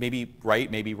 maybe right,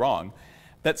 maybe wrong,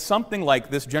 that something like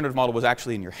this generative model was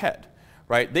actually in your head,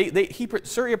 right?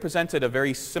 Surya presented a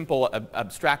very simple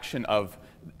abstraction of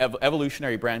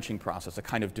evolutionary branching process, a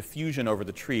kind of diffusion over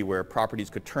the tree where properties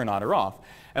could turn on or off.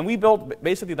 And we built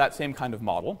basically that same kind of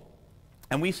model.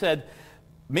 And we said,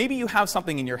 maybe you have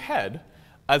something in your head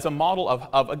as a model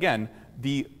of again,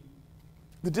 the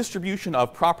distribution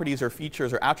of properties or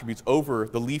features or attributes over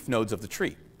the leaf nodes of the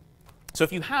tree. So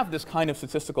if you have this kind of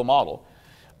statistical model,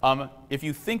 if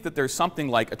you think that there's something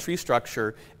like a tree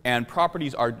structure and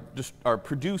properties are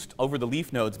produced over the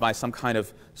leaf nodes by some kind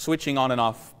of switching on and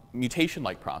off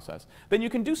mutation-like process, then you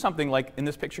can do something like in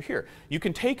this picture here. You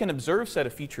can take an observed set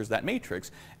of features, that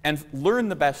matrix, and learn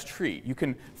the best tree. You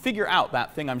can figure out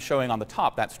that thing I'm showing on the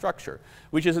top, that structure,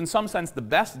 which is in some sense the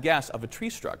best guess of a tree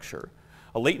structure,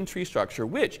 a latent tree structure,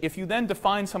 which, if you then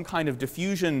define some kind of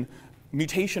diffusion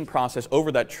mutation process over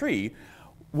that tree,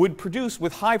 would produce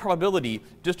with high probability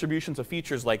distributions of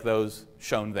features like those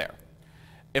shown there.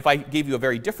 If I gave you a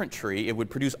very different tree, it would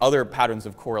produce other patterns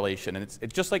of correlation. And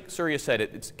it's just like Surya said,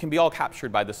 it can be all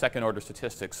captured by the second order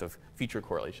statistics of feature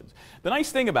correlations. The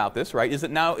nice thing about this, right, is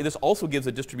that now this also gives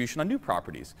a distribution on new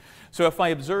properties. So if I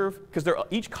observe, because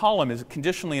each column is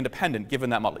conditionally independent given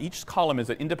that model. Each column is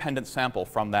an independent sample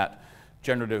from that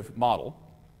generative model.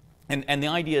 And the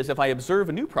idea is if I observe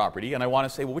a new property and I want to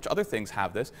say, well, which other things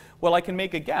have this? Well, I can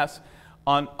make a guess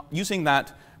on using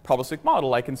that probabilistic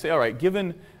model. I can say, all right,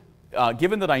 given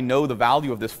that I know the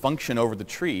value of this function over the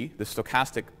tree, this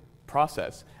stochastic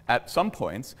process at some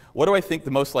points, what do I think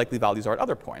the most likely values are at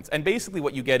other points? And basically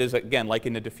what you get is, again, like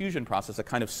in a diffusion process, a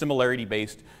kind of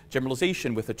similarity-based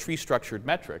generalization with a tree-structured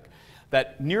metric,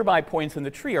 that nearby points in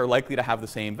the tree are likely to have the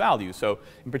same value. So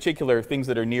in particular, things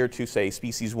that are near to, say,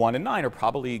 species 1 and 9 are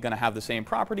probably going to have the same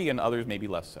property, and others maybe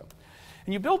less so.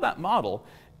 And you build that model,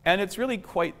 and it's really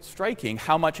quite striking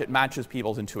how much it matches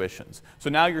people's intuitions. So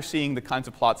now you're seeing the kinds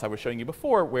of plots I was showing you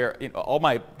before, where all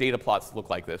my data plots look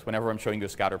like this whenever I'm showing you a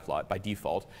scatter plot by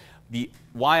default. The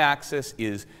y-axis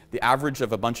is the average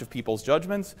of a bunch of people's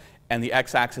judgments, and the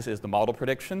x-axis is the model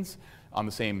predictions on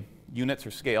the same units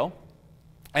or scale.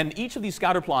 And each of these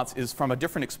scatter plots is from a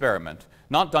different experiment,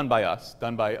 not done by us,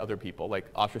 done by other people,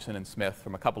 like Osherson and Smith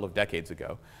from a couple of decades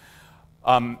ago.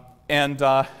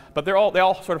 But they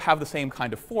all sort of have the same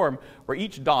kind of form, where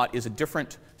each dot is a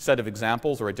different set of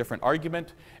examples or a different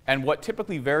argument. And what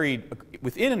typically varied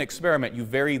within an experiment, you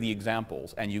vary the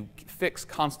examples and you fix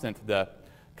constant the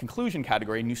conclusion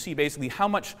category, and you see basically how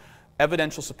much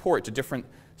evidential support to different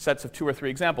sets of 2 or 3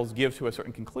 examples give to a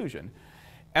certain conclusion.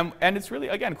 And it's really,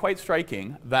 again, quite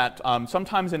striking that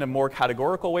sometimes in a more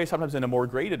categorical way, sometimes in a more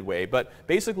graded way, but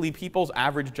basically people's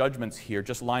average judgments here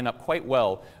just line up quite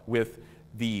well with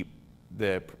the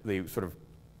sort of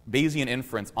Bayesian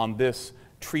inference on this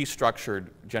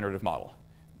tree-structured generative model.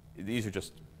 These are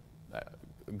just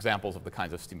examples of the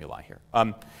kinds of stimuli here.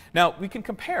 Now, we can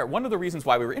compare. One of the reasons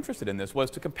why we were interested in this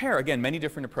was to compare, again, many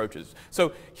different approaches.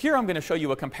 So here I'm going to show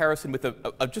you a comparison with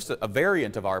just a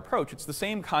variant of our approach. It's the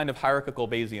same kind of hierarchical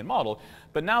Bayesian model,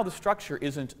 but now the structure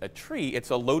isn't a tree. It's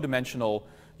a low-dimensional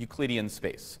Euclidean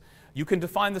space. You can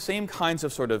define the same kinds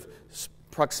of sort of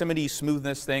proximity,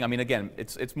 smoothness thing. I mean, again,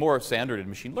 it's more standard in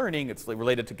machine learning. It's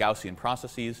related to Gaussian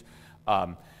processes.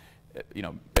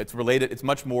 It's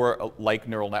much more like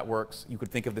neural networks. You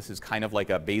could think of this as kind of like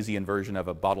a Bayesian version of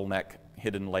a bottleneck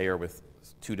hidden layer with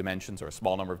 2 dimensions or a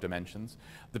small number of dimensions.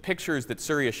 The pictures that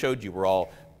Surya showed you were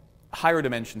all higher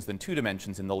dimensions than 2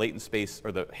 dimensions in the latent space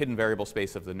or the hidden variable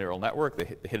space of the neural network,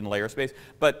 the hidden layer space.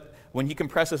 But when he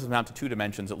compresses them down to 2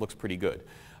 dimensions, it looks pretty good.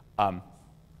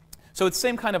 So it's the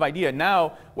same kind of idea.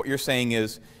 Now what you're saying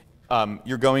is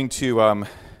you're going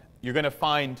to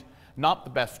find not the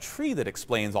best tree that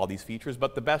explains all these features,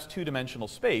 but the best 2-dimensional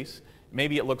space.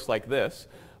 Maybe it looks like this,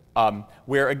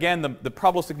 where again the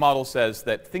probabilistic model says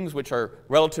that things which are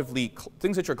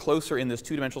closer in this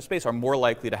 2-dimensional space are more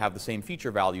likely to have the same feature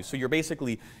value. So you're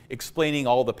basically explaining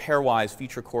all the pairwise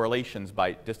feature correlations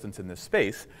by distance in this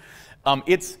space.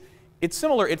 It's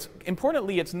similar.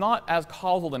 Importantly, it's not as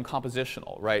causal and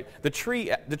compositional, right? The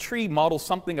tree models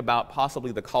something about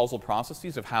possibly the causal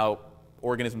processes of how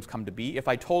organisms come to be. If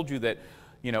I told you that,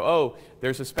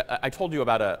 I told you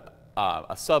about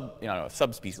a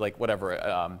subspecies, like whatever.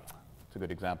 It's a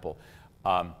good example.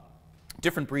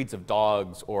 Different breeds of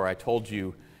dogs, or I told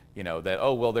you,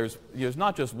 that there's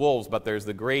not just wolves, but there's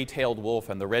the gray-tailed wolf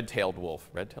and the red-tailed wolf.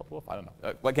 Red-tailed wolf? I don't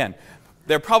know. Again.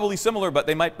 They're probably similar, but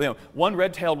they might, one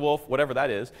red-tailed wolf, whatever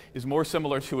that is more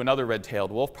similar to another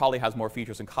red-tailed wolf, probably has more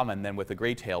features in common than with a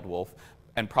gray-tailed wolf,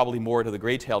 and probably more to the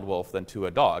gray-tailed wolf than to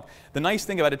a dog. The nice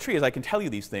thing about a tree is I can tell you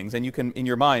these things, and you can, in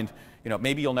your mind,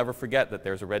 maybe you'll never forget that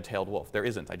there's a red-tailed wolf. There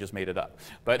isn't. I just made it up.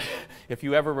 But if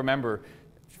you ever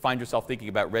find yourself thinking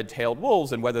about red-tailed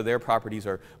wolves and whether their properties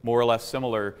are more or less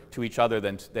similar to each other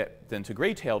than to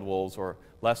gray-tailed wolves, or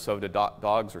less so to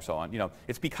dogs or so on,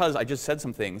 it's because I just said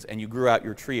some things and you grew out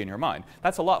your tree in your mind.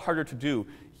 That's a lot harder to do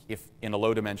if in a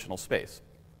low-dimensional space.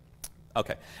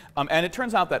 Okay, and it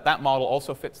turns out that that model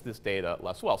also fits this data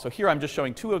less well. So here I'm just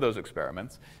showing 2 of those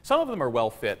experiments. Some of them are well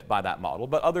fit by that model,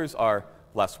 but others are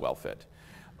less well fit.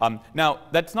 Now,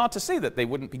 that's not to say that they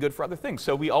wouldn't be good for other things.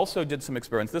 So we also did some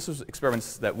experiments. This was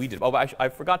experiments that we did. Oh, but I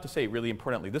forgot to say, really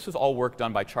importantly, this was all work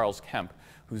done by Charles Kemp,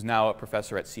 who's now a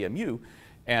professor at CMU,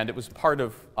 and it was part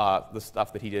of the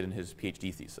stuff that he did in his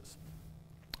PhD thesis.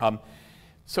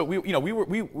 So we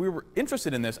were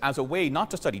interested in this as a way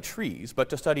not to study trees, but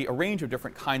to study a range of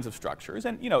different kinds of structures.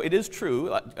 And it is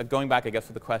true, going back, I guess,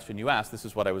 to the question you asked, this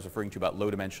is what I was referring to about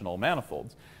low-dimensional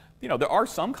manifolds. There are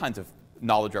some kinds of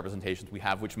knowledge representations we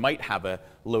have which might have a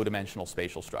low-dimensional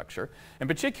spatial structure, in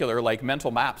particular like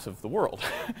mental maps of the world,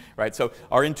 right? So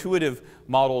our intuitive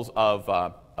models of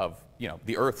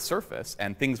the Earth's surface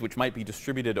and things which might be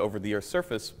distributed over the Earth's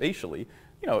surface spatially,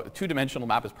 a 2-dimensional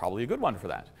map is probably a good one for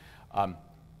that.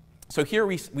 So here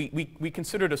we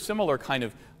considered a similar kind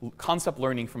of concept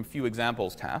learning from few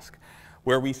examples task,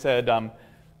 where we said,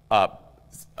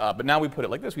 but now we put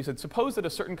it like this. We said, suppose that a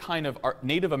certain kind of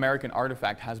Native American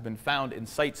artifact has been found in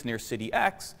sites near city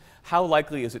X. How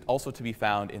likely is it also to be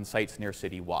found in sites near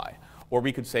city Y? Or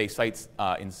we could say sites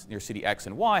near city X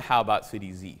and Y. How about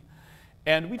city Z?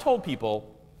 And we told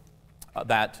people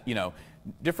that, you know,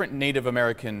 different Native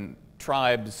American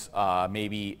tribes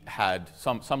maybe had,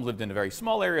 some lived in a very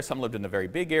small area, some lived in a very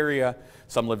big area,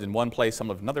 some lived in one place, some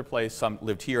lived in another place, some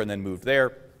lived here and then moved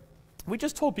there. We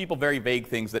just told people very vague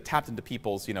things that tapped into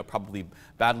people's, you know, probably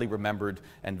badly remembered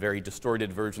and very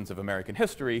distorted versions of American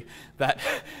history that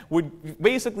would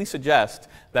basically suggest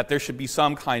that there should be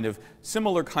some kind of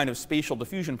similar kind of spatial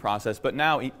diffusion process, but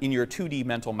now in your 2D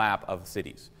mental map of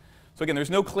cities. So again,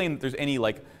 there's no claim that there's any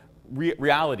like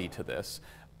reality to this,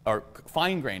 or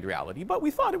fine-grained reality, but we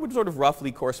thought it would sort of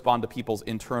roughly correspond to people's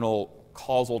internal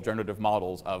causal generative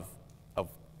models of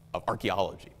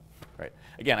archaeology. Right?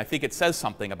 Again, I think it says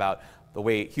something about the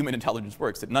way human intelligence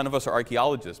works, that none of us are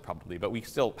archaeologists probably, but we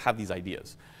still have these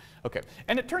ideas. Okay,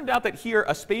 and it turned out that here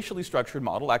a spatially structured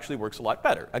model actually works a lot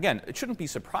better. Again, it shouldn't be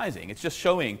surprising. It's just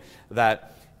showing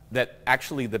that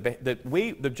actually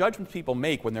the judgments people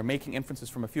make when they're making inferences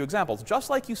from a few examples,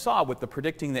 just like you saw with the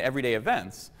predicting the everyday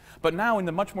events, but now in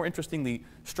the much more interestingly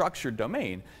structured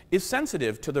domain, is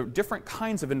sensitive to the different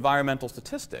kinds of environmental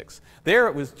statistics. There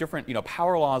it was different, you know,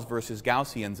 power laws versus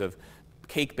Gaussians of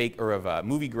cake bake or of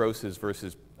movie grosses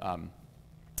versus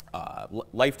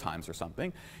lifetimes or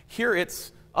something. Here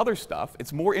it's other stuff.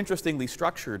 It's more interestingly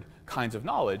structured kinds of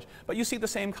knowledge, but you see the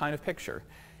same kind of picture.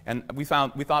 And we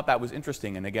thought that was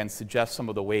interesting, and again suggests some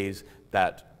of the ways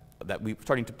that we're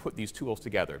starting to put these tools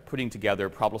together, putting together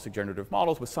probabilistic generative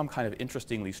models with some kind of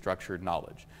interestingly structured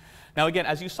knowledge. Now again,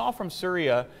 as you saw from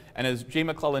Surya and as Jay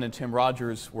McClellan and Tim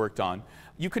Rogers worked on,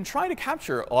 you can try to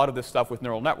capture a lot of this stuff with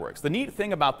neural networks. The neat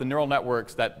thing about the neural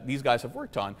networks that these guys have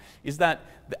worked on is that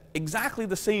exactly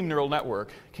the same neural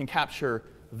network can capture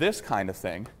this kind of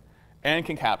thing and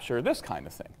can capture this kind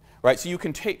of thing. Right? So you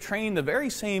can train the very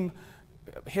same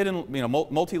hidden, you know,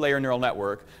 multi-layer neural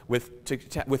network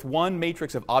with one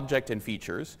matrix of object and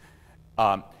features,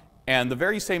 and the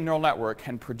very same neural network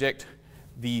can predict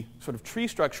the sort of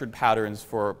tree-structured patterns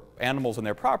for animals and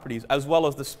their properties, as well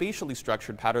as the spatially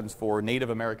structured patterns for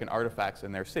Native American artifacts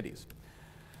in their cities.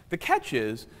 The catch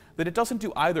is that it doesn't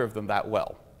do either of them that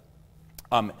well.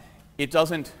 It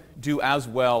doesn't do as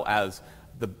well as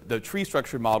the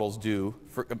tree-structured models do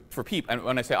for people. And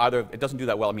when I say either, it doesn't do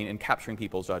that well, I mean in capturing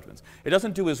people's judgments. It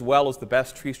doesn't do as well as the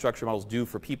best tree-structured models do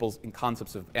for people's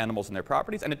concepts of animals and their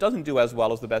properties, and it doesn't do as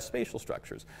well as the best spatial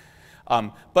structures.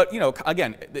 But you know,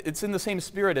 again, it's in the same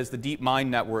spirit as the deep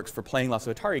mind networks for playing lots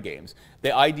of Atari games.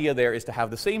 The idea there is to have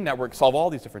the same network solve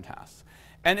all these different tasks.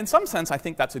 And in some sense, I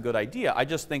think that's a good idea. I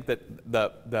just think that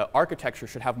the architecture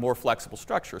should have more flexible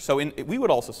structure. So we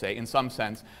would also say, in some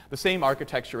sense, the same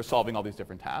architecture is solving all these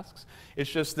different tasks.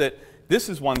 It's just that this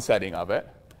is one setting of it,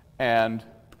 and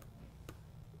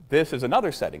this is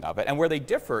another setting of it. And where they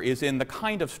differ is in the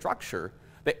kind of structure.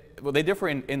 They differ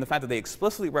in the fact that they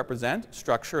explicitly represent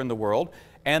structure in the world,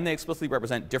 and they explicitly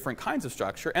represent different kinds of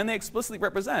structure, and they explicitly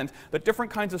represent that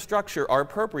different kinds of structure are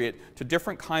appropriate to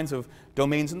different kinds of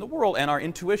domains in the world and our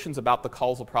intuitions about the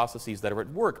causal processes that are at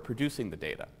work producing the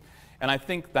data. And I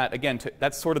think that, again,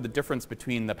 that's sort of the difference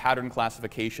between the pattern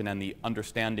classification and the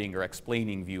understanding or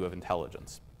explaining view of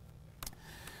intelligence.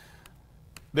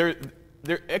 Their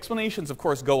explanations, of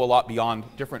course, go a lot beyond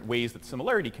different ways that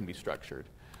similarity can be structured.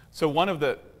 So one of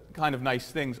the kind of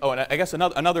nice things, oh, and I guess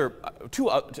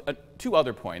two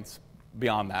other points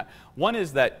beyond that. One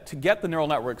is that to get the neural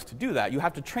networks to do that, you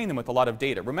have to train them with a lot of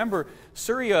data. Remember,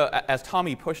 Surya, as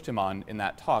Tommy pushed him on in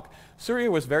that talk,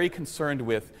 Surya was very concerned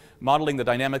with modeling the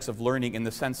dynamics of learning in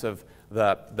the sense of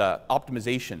the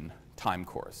optimization time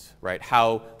course, right?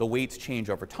 How the weights change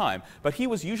over time. But he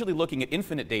was usually looking at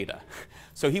infinite data.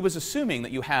 So he was assuming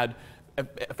that you had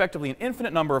effectively an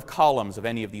infinite number of columns of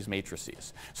any of these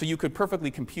matrices. So you could perfectly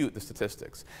compute the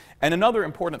statistics. And another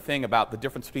important thing about the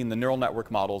difference between the neural network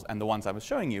models and the ones I was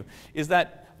showing you is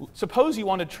that suppose you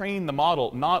want to train the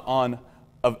model not on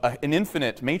an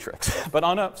infinite matrix, but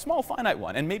on a small finite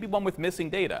one, and maybe one with missing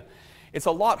data. It's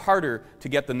a lot harder to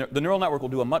get the neural network will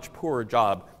do a much poorer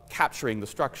job capturing the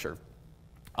structure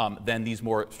than these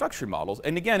more structured models.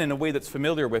 And again, in a way that's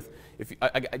familiar with,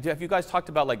 have you guys talked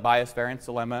about like bias variance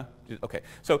dilemma? Okay,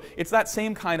 so it's that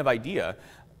same kind of idea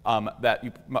that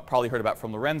you probably heard about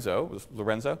from Lorenzo. Was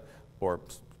Lorenzo or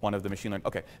one of the machine learning?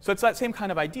 Okay, so it's that same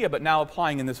kind of idea, but now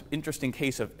applying in this interesting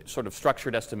case of sort of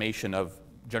structured estimation of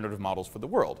generative models for the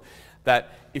world.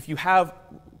 That if you have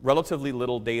relatively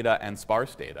little data and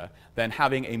sparse data, then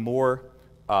having a more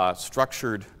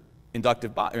structured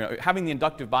inductive having the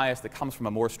inductive bias that comes from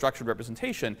a more structured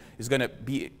representation is going to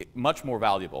be much more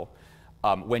valuable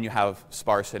when you have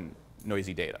sparse and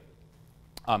noisy data.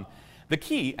 The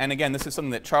key, and again, this is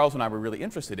something that Charles and I were really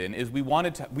interested in, is we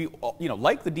wanted to,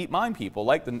 like the DeepMind people,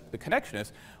 like the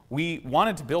connectionists, we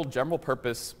wanted to build general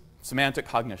purpose semantic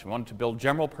cognition. We wanted to build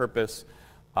general purpose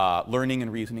learning and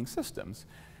reasoning systems.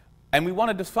 And we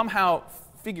wanted to somehow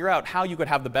figure out how you could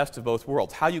have the best of both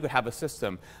worlds, how you could have a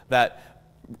system that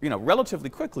relatively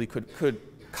quickly could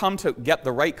come to get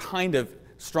the right kind of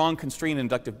strong constrained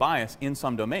inductive bias in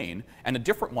some domain and a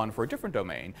different one for a different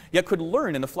domain, yet could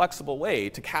learn in a flexible way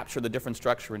to capture the different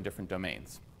structure in different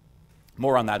domains.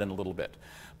 More on that in a little bit.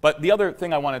 But the other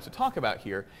thing I wanted to talk about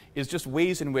here is just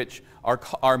ways in which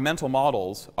our mental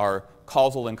models, our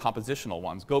causal and compositional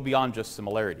ones, go beyond just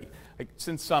similarity. I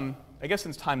guess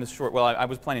since time is short, well, I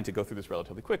was planning to go through this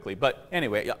relatively quickly. But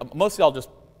anyway, mostly I'll just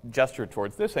gesture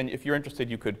towards this. And if you're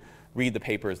interested, you could read the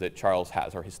papers that Charles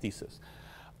has, or his thesis.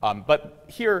 But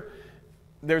here,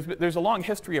 there's a long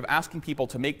history of asking people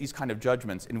to make these kind of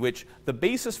judgments in which the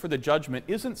basis for the judgment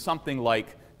isn't something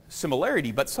like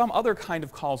similarity, but some other kind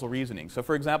of causal reasoning. So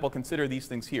for example, consider these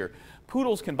things here.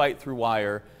 Poodles can bite through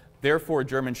wire, therefore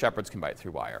German shepherds can bite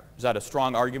through wire. Is that a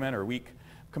strong argument or weak?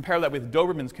 Compare that with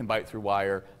Dobermans can bite through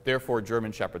wire, therefore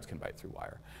German shepherds can bite through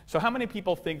wire. So how many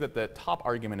people think that the top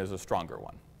argument is a stronger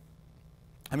one?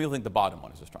 How many people think the bottom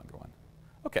one is a stronger one?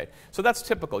 Okay, so that's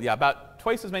typical. Yeah, about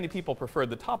twice as many people preferred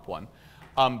the top one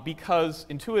because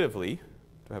intuitively, do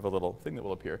I have a little thing that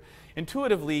will appear?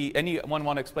 Intuitively, anyone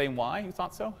want to explain why you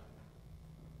thought so?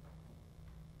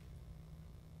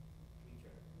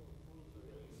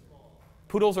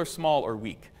 Poodles are small or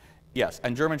weak. Yes,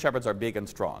 and German shepherds are big and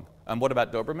strong. What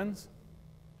about Dobermans?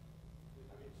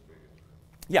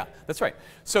 Yeah, that's right.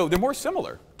 So they're more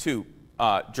similar to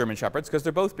German shepherds because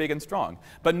they're both big and strong.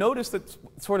 But notice that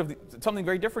sort of something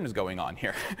very different is going on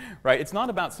here, right? It's not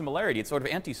about similarity, it's sort of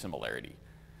anti-similarity.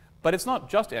 But it's not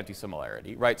just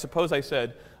anti-similarity, right? Suppose I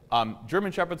said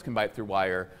German shepherds can bite through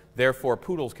wire, therefore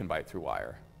poodles can bite through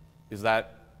wire. Is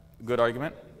that a good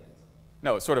argument?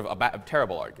 No, it's sort of a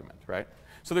terrible argument, right?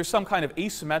 So there's some kind of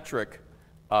asymmetric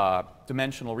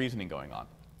dimensional reasoning going on.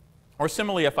 Or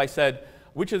similarly, if I said,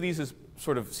 which of these is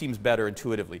sort of seems better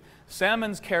intuitively?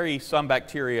 Salmon carry some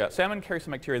bacteria,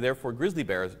 therefore grizzly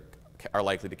bears are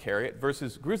likely to carry it,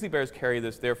 versus grizzly bears carry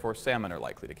this, therefore salmon are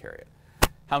likely to carry it.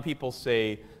 How many people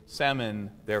say salmon,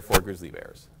 therefore grizzly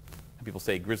bears? How many people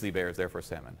say grizzly bears, therefore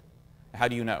salmon? How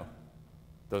do you know?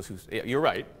 Those who, you're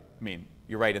right. I mean,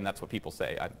 you're right, and that's what people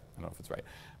say. I don't know if it's right.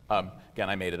 Again,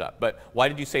 I made it up. But why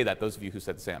did you say that, those of you who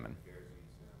said salmon?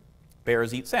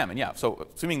 Bears eat salmon, yeah. So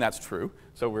assuming that's true,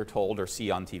 so we're told or see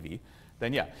on TV,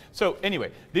 then yeah. So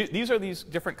anyway, these are these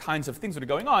different kinds of things that are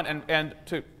going on. And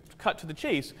to cut to the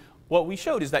chase, what we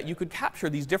showed is that you could capture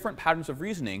these different patterns of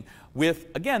reasoning with,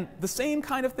 again, the same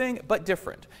kind of thing, but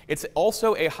different. It's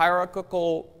also a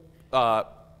hierarchical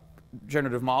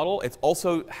generative model. It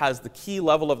also has the key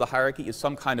level of the hierarchy is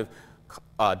some kind of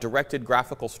directed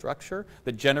graphical structure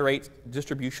that generates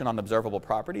distribution on observable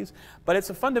properties. But it's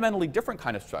a fundamentally different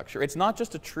kind of structure. It's not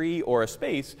just a tree or a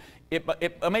space. It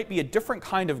might be a different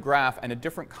kind of graph and a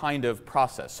different kind of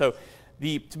process. So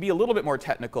to be a little bit more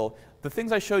technical, the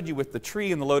things I showed you with the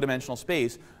tree and the low-dimensional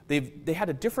space, they had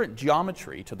a different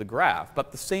geometry to the graph,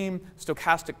 but the same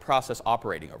stochastic process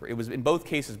operating over it. It was, in both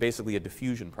cases, basically a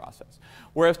diffusion process.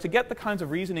 Whereas to get the kinds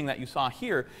of reasoning that you saw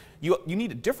here, you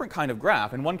need a different kind of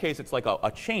graph. In one case, it's like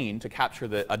a chain to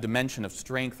capture a dimension of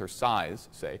strength or size,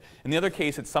 say. In the other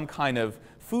case, it's some kind of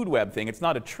food web thing. It's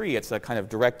not a tree. It's a kind of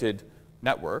directed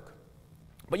network.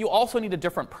 But you also need a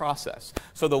different process.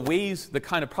 So the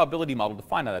kind of probability model to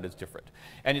find out that is different.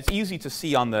 And it's easy to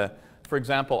see for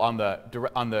example, on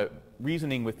the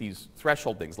reasoning with these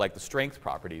threshold things, like the strength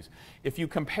properties. If you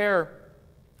compare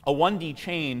a 1D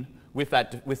chain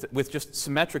with just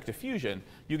symmetric diffusion,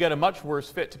 you get a much worse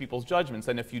fit to people's judgments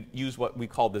than if you use what we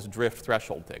call this drift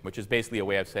threshold thing, which is basically a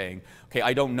way of saying, okay,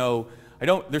 I don't know,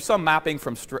 there's some mapping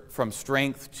from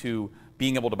strength to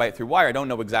being able to bite through wire. I don't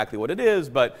know exactly what it is,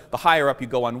 but the higher up you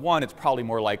go on one, it's probably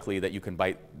more likely that you can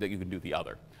do the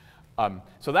other.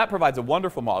 So that provides a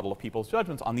wonderful model of people's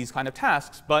judgments on these kind of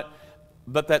tasks, but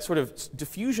that sort of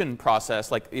diffusion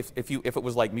process, like if it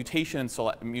was like mutation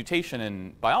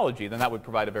in biology, then that would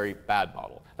provide a very bad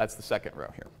model. That's the second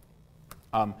row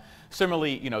here.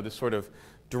 Similarly, this sort of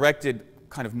directed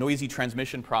kind of noisy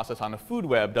transmission process on a food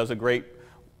web does a great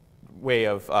way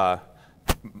of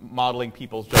modeling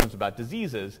people's judgments about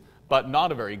diseases, but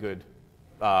not a very good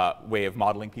way of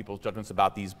modeling people's judgments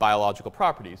about these biological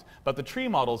properties. But the tree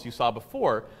models you saw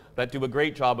before that do a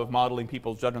great job of modeling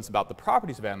people's judgments about the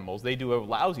properties of animals, they do a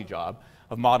lousy job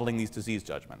of modeling these disease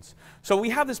judgments. So we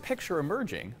have this picture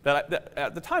emerging that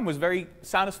at the time was very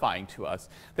satisfying to us,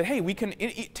 that hey, we can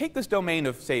take this domain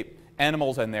of, say,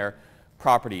 animals and their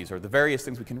properties or the various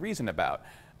things we can reason about.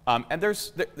 And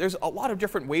there's a lot of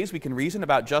different ways we can reason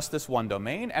about just this one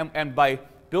domain, and by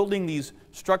building these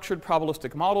structured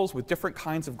probabilistic models with different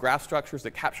kinds of graph structures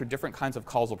that capture different kinds of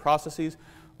causal processes,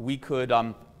 we could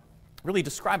really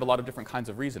describe a lot of different kinds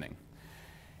of reasoning.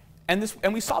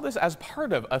 And we saw this as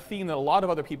part of a theme that a lot of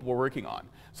other people were working on.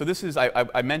 So this is,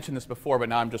 I mentioned this before, but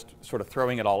now I'm just sort of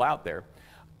throwing it all out there.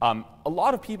 A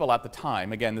lot of people at the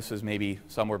time, again, this is maybe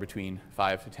somewhere between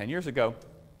 5 to 10 years ago,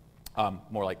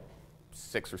 more like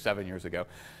 6 or 7 years ago,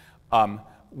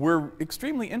 were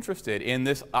extremely interested in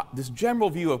this general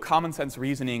view of common sense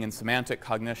reasoning and semantic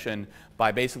cognition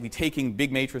by basically taking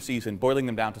big matrices and boiling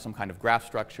them down to some kind of graph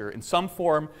structure in some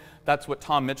form. That's what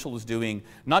Tom Mitchell is doing,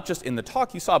 not just in the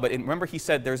talk you saw, but remember he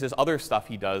said there's this other stuff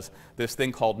he does, this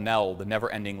thing called NEL, the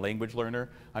never-ending language learner.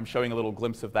 I'm showing a little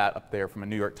glimpse of that up there from a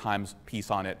New York Times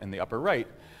piece on it in the upper right.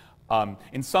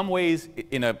 In some ways,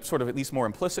 in a sort of at least more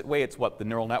implicit way, it's what the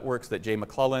neural networks that Jay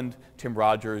McClelland, Tim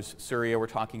Rogers, Surya were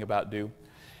talking about do.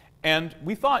 And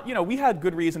we thought, we had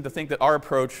good reason to think that our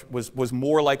approach was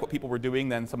more like what people were doing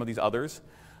than some of these others.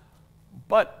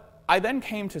 But I then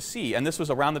came to see, and this was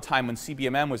around the time when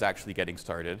CBMM was actually getting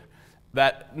started,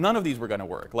 that none of these were going to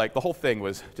work. Like, the whole thing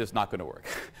was just not going to work.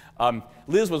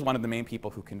 Liz was one of the main people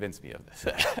who convinced me of this.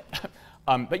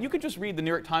 But you could just read the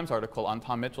New York Times article on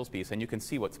Tom Mitchell's piece, and you can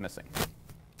see what's missing.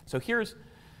 So there's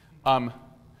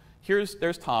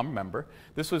Tom, remember.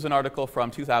 This was an article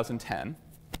from 2010.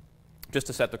 Just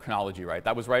to set the chronology right.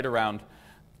 That was right around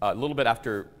a little bit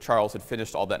after Charles had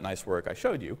finished all that nice work I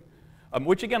showed you,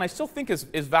 which again I still think is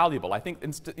valuable. I think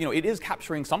it is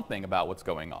capturing something about what's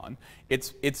going on.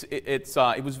 It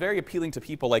was very appealing to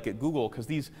people like at Google because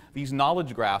these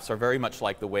knowledge graphs are very much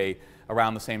like the way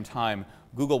around the same time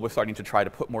Google was starting to try to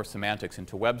put more semantics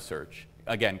into web search,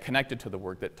 again connected to the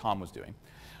work that Tom was doing.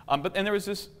 But there was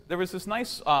this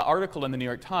nice article in the New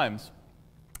York Times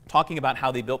talking about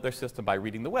how they built their system by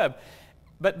reading the web.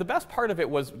 But the best part of it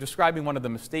was describing one of the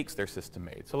mistakes their system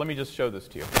made. So let me just show this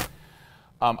to you.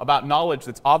 About knowledge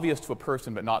that's obvious to a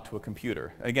person but not to a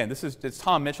computer. Again, it's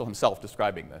Tom Mitchell himself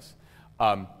describing this.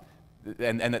 And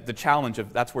the challenge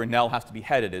of that's where NEL has to be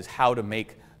headed is how to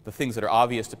make the things that are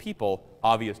obvious to people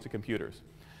obvious to computers.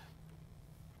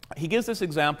 He gives this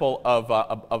example of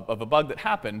a bug that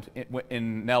happened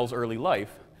in NEL's early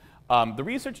life. The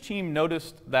research team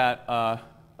noticed that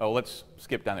let's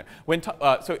skip down there.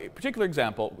 So a particular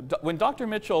example, when Dr.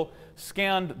 Mitchell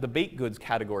scanned the baked goods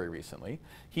category recently,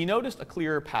 he noticed a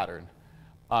clear pattern.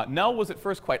 NEL was at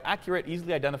first quite accurate,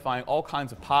 easily identifying all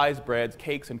kinds of pies, breads,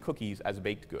 cakes, and cookies as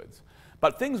baked goods.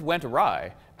 But things went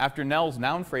awry after NEL's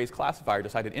noun phrase classifier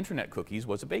decided internet cookies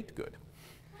was a baked good.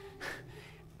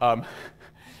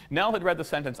 NEL had read the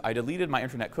sentence, "I deleted my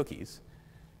internet cookies."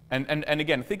 And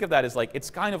again, think of that as like, it's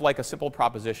kind of like a simple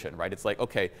proposition, right? It's like,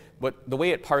 okay, the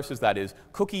way it parses that is,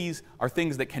 cookies are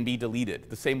things that can be deleted,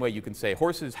 the same way you can say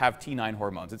horses have T9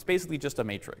 hormones. It's basically just a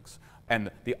matrix.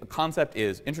 And the concept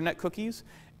is internet cookies,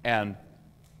 and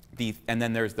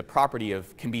then there's the property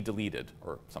of can be deleted,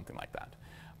 or something like that.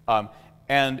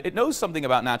 And it knows something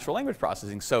about natural language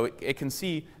processing, so it can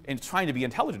see, and it's trying to be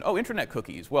intelligent. Oh, internet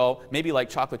cookies. Well, maybe like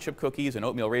chocolate chip cookies and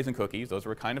oatmeal raisin cookies, those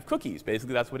were kind of cookies.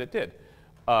 Basically, that's what it did.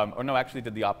 Or no, actually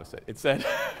did the opposite. It said,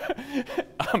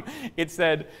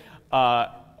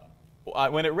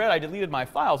 when it read I deleted my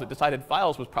files, it decided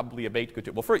files was probably a baked good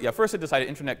too. Well, first it decided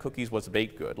internet cookies was a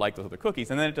baked good, like those other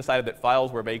cookies, and then it decided that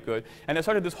files were a baked good, and it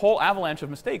started this whole avalanche of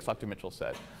mistakes, Dr. Mitchell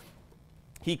said.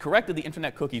 He corrected the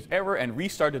internet cookies error and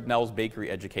restarted NEL's bakery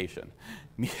education.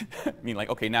 Meaning like,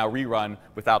 okay, now rerun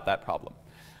without that problem.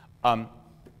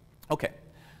 Okay.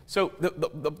 So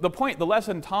the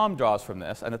lesson Tom draws from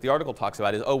this, and that the article talks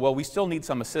about, is, oh, well, we still need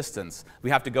some assistance. We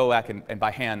have to go back and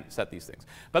by hand set these things.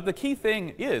 But the key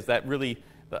thing is that really,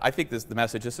 I think the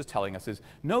message this is telling us is,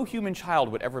 no human child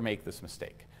would ever make this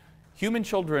mistake. Human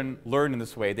children learn in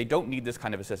this way. They don't need this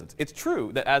kind of assistance. It's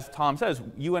true that, as Tom says,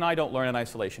 you and I don't learn in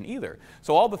isolation either.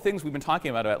 So all the things we've been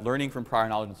talking about learning from prior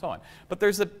knowledge and so on, but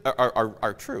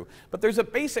are true. But there's a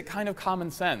basic kind of common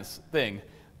sense thing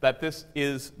that this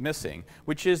is missing,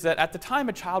 which is that at the time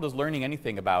a child is learning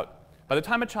anything about,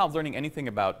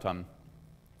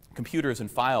 computers and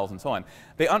files and so on,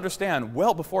 they understand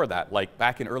well before that, like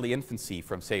back in early infancy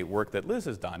from, say, work that Liz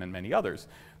has done and many others,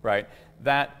 right,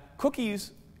 that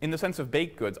cookies, in the sense of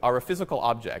baked goods, are a physical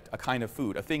object, a kind of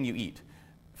food, a thing you eat.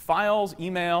 Files,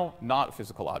 email, not a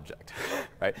physical object,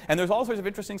 right? And there's all sorts of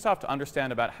interesting stuff to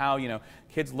understand about how,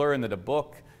 kids learn that a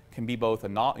book can be both a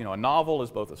novel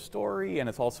is both a story and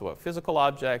it's also a physical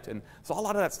object, and so a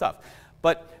lot of that stuff.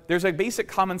 But there's a basic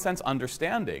common sense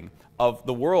understanding of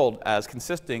the world as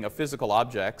consisting of physical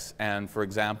objects and, for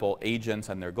example, agents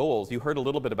and their goals. You heard a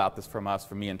little bit about this from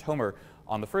me and Tomer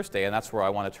on the first day, and that's where I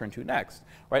want to turn to next.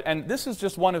 Right? And this is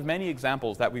just one of many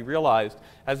examples that we realized,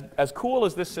 as cool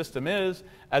as this system is,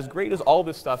 as great as all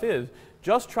this stuff is,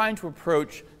 just trying to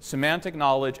approach semantic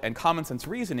knowledge and common sense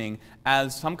reasoning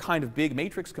as some kind of big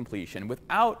matrix completion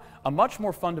without a much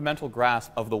more fundamental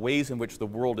grasp of the ways in which the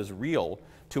world is real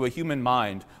to a human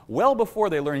mind well before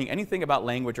they're learning anything about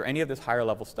language or any of this higher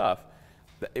level stuff,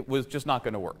 it was just not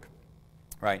going to work.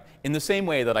 Right? In the same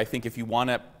way that I think if you want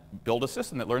to build a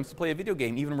system that learns to play a video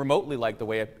game even remotely like the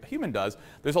way a human does,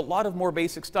 there's a lot of more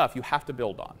basic stuff you have to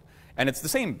build on. And it's the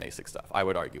same basic stuff, I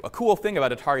would argue. A cool thing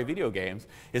about Atari video games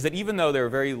is that even though they're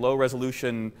very low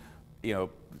resolution,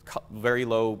 very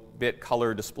low bit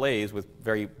color displays with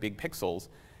very big pixels,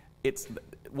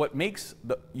 what makes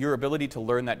your ability to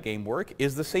learn that game work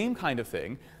is the same kind of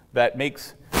thing that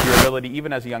makes your ability,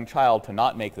 even as a young child, to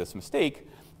not make this mistake.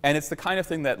 And it's the kind of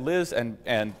thing that Liz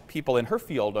and people in her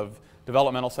field of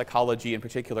developmental psychology, in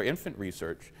particular infant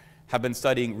research, have been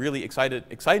studying really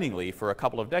excitingly for a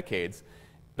couple of decades,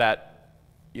 that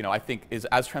I think is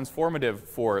as transformative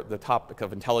for the topic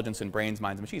of intelligence in brains,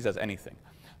 minds, and machines as anything.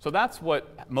 So that's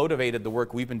what motivated the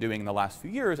work we've been doing in the last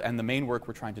few years and the main work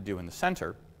we're trying to do in the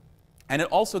center. And it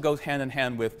also goes hand in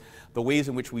hand with the ways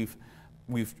in which we've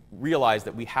realized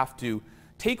that we have to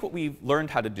take what we've learned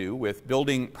how to do with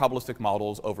building probabilistic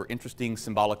models over interesting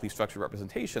symbolically structured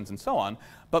representations and so on,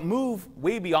 but move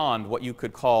way beyond what you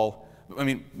could call,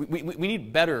 we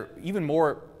need better, even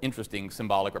more interesting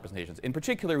symbolic representations. In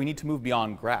particular, we need to move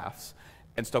beyond graphs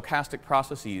and stochastic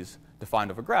processes defined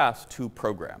over graphs to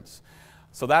programs.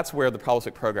 So that's where the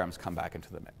probabilistic programs come back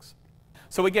into the mix.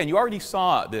 So again, you already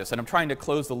saw this, and I'm trying to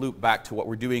close the loop back to what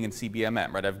we're doing in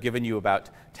CBMM, right? I've given you about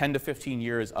 10 to 15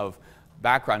 years of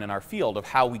background in our field of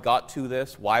how we got to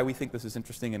this, why we think this is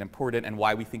interesting and important, and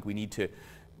why we think we need to,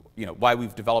 why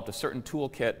we've developed a certain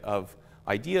toolkit of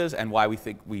ideas, and why we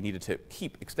think we needed to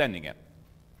keep extending it.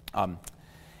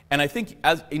 And I think,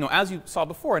 as you saw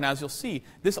before, and as you'll see,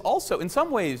 this also, in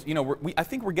some ways, I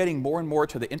think we're getting more and more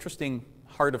to the interesting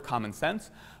heart of common sense.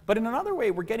 But in another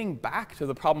way, we're getting back to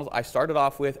the problems I started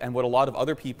off with and what a lot of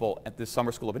other people at this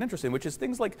summer school have been interested in, which is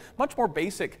things like much more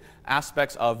basic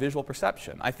aspects of visual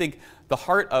perception. I think the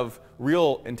heart of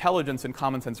real intelligence and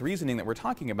common sense reasoning that we're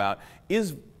talking about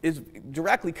is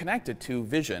directly connected to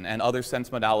vision and other sense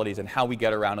modalities and how we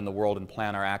get around in the world and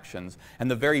plan our actions, and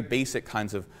the very basic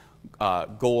kinds of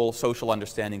goal social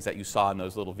understandings that you saw in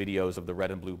those little videos of the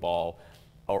red and blue ball,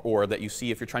 or that you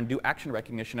see if you're trying to do action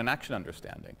recognition and action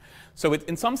understanding. So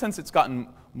in some sense, it's gotten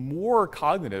more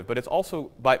cognitive, but it's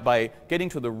also, by getting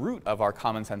to the root of our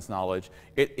common sense knowledge,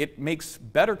 it makes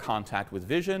better contact with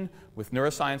vision, with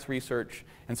neuroscience research,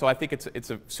 and so I think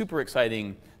it's a super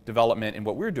exciting development in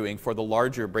what we're doing for the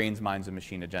larger brains, minds, and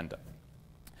machine agenda.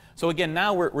 So again,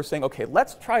 now we're saying, okay,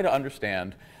 let's try to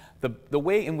understand the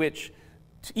way in which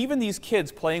even these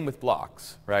kids playing with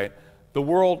blocks, right? The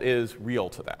world is real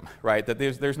to them, right? That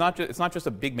it's not just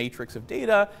a big matrix of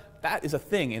data. That is a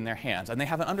thing in their hands, and they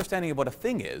have an understanding of what a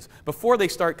thing is before they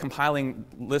start compiling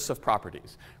lists of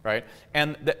properties, right?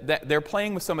 And they're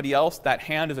playing with somebody else. That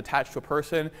hand is attached to a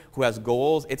person who has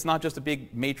goals. It's not just a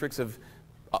big matrix of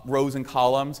rows and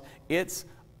columns. It's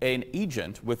an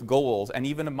agent with goals and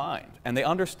even a mind, and they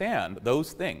understand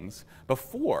those things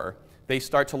before they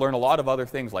start to learn a lot of other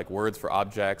things like words for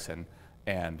objects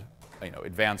and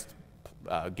advanced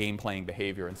game playing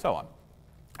behavior and so on.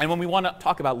 And when we want to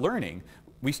talk about learning,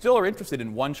 we still are interested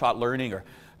in one-shot learning or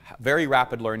very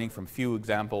rapid learning from few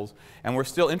examples, and we're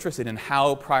still interested in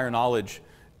how prior knowledge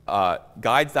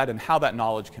guides that and how that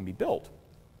knowledge can be built.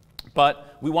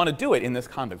 But we want to do it in this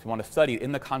context. We want to study it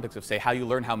in the context of, say, how you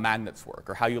learn how magnets work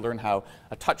or how you learn how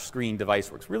a touchscreen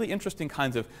device works. Really interesting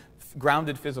kinds of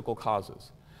grounded physical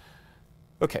causes.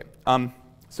 Okay,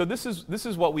 so this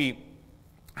is what we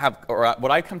have, or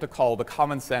what I come to call the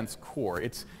common sense core.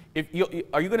 Liz,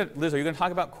 are you going to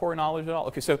talk about core knowledge at all?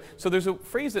 Okay, so there's a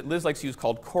phrase that Liz likes to use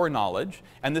called core knowledge,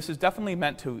 and this is definitely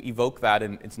meant to evoke that,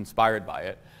 and it's inspired by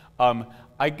it.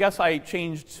 I guess I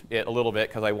changed it a little bit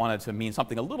because I wanted to mean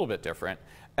something a little bit different.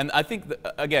 And I think,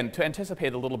 again, to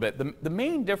anticipate a little bit, the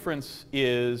main difference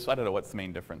is, I don't know what's the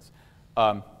main difference.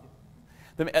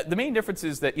 The main difference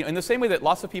is that, in the same way that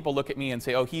lots of people look at me and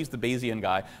say, oh, he's the Bayesian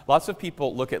guy, lots of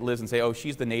people look at Liz and say, oh,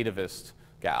 she's the nativist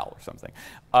gal or something.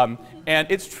 And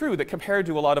it's true that compared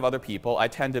to a lot of other people, I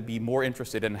tend to be more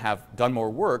interested and have done more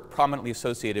work prominently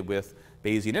associated with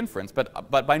Bayesian inference. But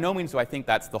by no means do I think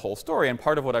that's the whole story. And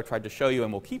part of what I've tried to show you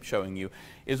and will keep showing you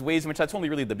is ways in which that's only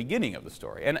really the beginning of the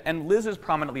story. And Liz is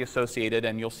prominently associated,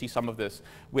 and you'll see some of this,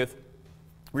 with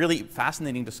really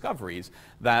fascinating discoveries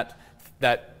that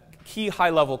key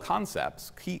high-level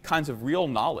concepts, key kinds of real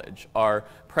knowledge are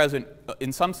present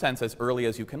in some sense as early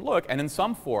as you can look, and in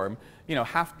some form,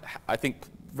 I think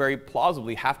very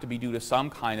plausibly have to be due to some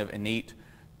kind of innately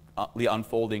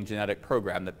unfolding genetic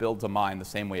program that builds a mind the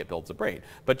same way it builds a brain.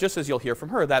 But just as you'll hear from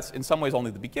her, that's in some ways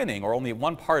only the beginning, or only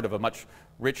one part of a much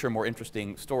richer, more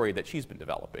interesting story that she's been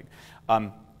developing.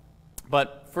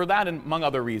 But for that, and among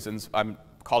other reasons, I'm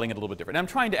calling it a little bit different. And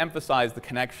I'm trying to emphasize the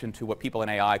connection to what people in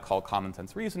AI call common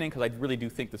sense reasoning, because I really do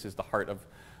think this is the heart of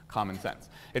common sense.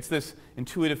 It's this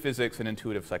intuitive physics and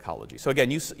intuitive psychology. So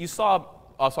again, you saw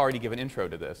us already give an intro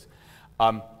to this.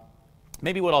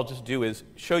 Maybe what I'll just do is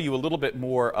show you a little bit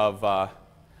more of are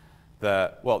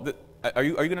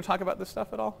you going to talk about this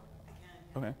stuff at all?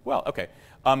 Okay. Well, okay.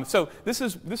 So this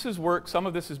is work. Some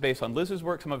of this is based on Liz's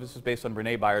work. Some of this is based on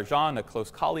Renee Bayer-Jean, a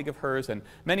close colleague of hers, and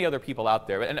many other people out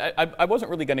there. And I wasn't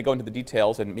really going to go into the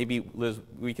details, and maybe, Liz,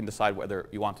 we can decide whether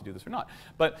you want to do this or not.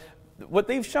 But what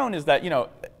they've shown is that,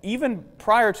 even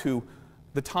prior to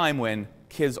the time when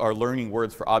kids are learning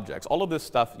words for objects, all of this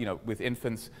stuff, with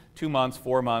infants, 2 months,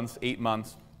 4 months, 8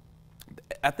 months,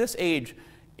 at this age,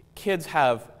 kids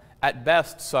have, at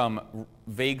best, some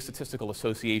vague statistical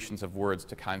associations of words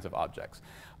to kinds of objects.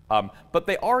 But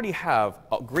they already have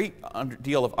a great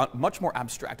deal of much more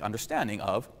abstract understanding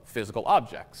of physical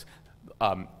objects.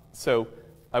 So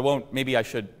maybe I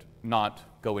should not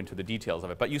go into the details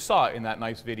of it, but you saw in that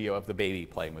nice video of the baby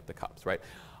playing with the cups, right?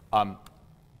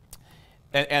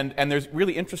 And there's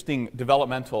really interesting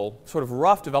developmental, sort of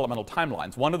rough developmental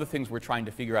timelines. One of the things we're trying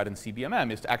to figure out in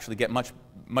CBMM is to actually get much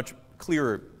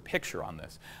clearer picture on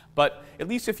this. But at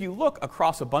least if you look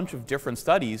across a bunch of different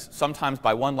studies, sometimes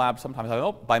by one lab, sometimes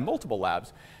by multiple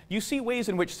labs, you see ways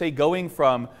in which, say, going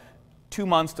from 2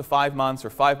 months to 5 months or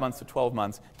 5 months to 12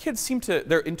 months, kids seem to,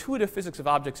 their intuitive physics of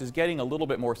objects is getting a little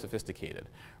bit more sophisticated,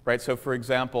 right? So for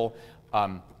example,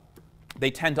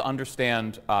 they tend to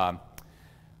understand,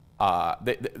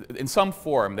 in some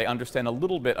form, they understand a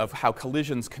little bit of how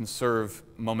collisions conserve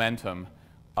momentum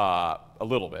a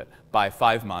little bit by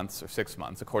 5 months or 6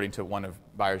 months, according to one of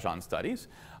Bayer-Jean's studies,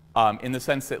 in the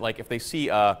sense that, like, if they see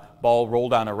a ball roll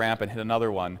down a ramp and hit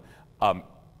another one,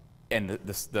 and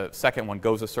the second one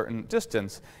goes a certain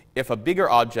distance, if a bigger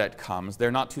object comes,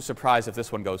 they're not too surprised if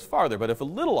this one goes farther. But if a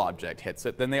little object hits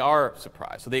it, then they are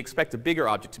surprised. So they expect a bigger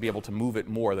object to be able to move it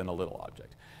more than a little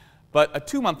object. But a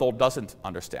 2-month-old doesn't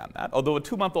understand that, although a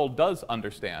 2-month-old does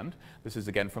understand, this is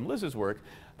again from Liz's work,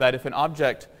 that if an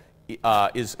object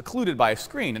is occluded by a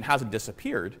screen and hasn't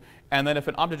disappeared, and then if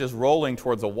an object is rolling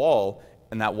towards a wall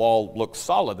and that wall looks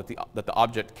solid, that the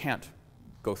object can't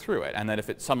go through it, and then if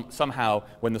it somehow,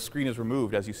 when the screen is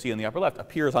removed, as you see in the upper left,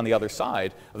 appears on the other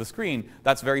side of the screen,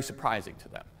 that's very surprising to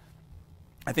them.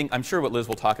 I'm sure what Liz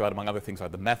will talk about, among other things, are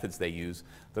the methods they use,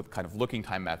 the kind of looking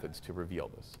time methods to reveal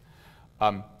this.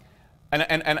 And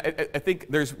I think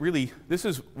there's really, this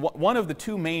is one of the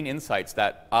two main insights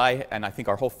that I think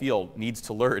our whole field needs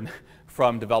to learn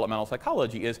from developmental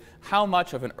psychology, is how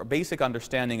much of a basic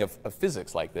understanding of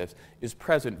physics like this is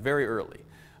present very early.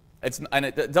 And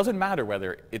it doesn't matter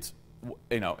whether it's,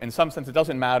 in some sense it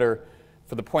doesn't matter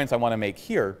for the points I want to make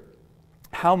here,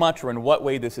 how much or in what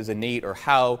way this is innate, or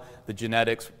how the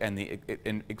genetics and the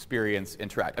experience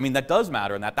interact. I mean, that does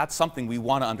matter, and that's something we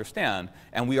want to understand,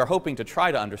 and we are hoping to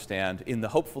try to understand in the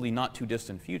hopefully not too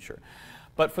distant future.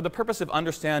 But for the purpose of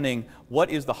understanding what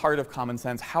is the heart of common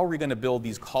sense, how are we going to build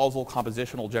these causal,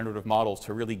 compositional, generative models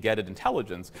to really get at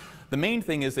intelligence, the main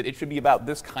thing is that it should be about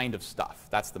this kind of stuff.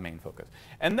 That's the main focus.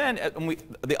 And then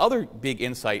the other big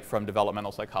insight from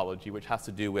developmental psychology, which has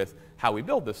to do with how we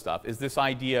build this stuff, is this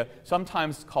idea,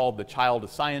 sometimes called the child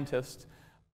as scientist.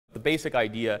 The basic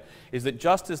idea is that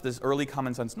just as this early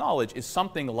common sense knowledge is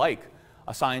something like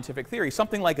a scientific theory,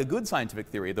 something like a good scientific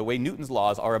theory, the way Newton's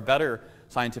laws are a better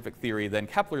scientific theory than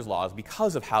Kepler's laws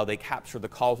because of how they capture the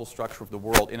causal structure of the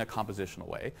world in a compositional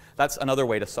way. That's another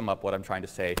way to sum up what I'm trying to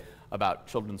say about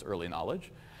children's early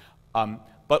knowledge.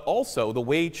 But also, the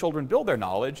way children build their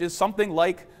knowledge is something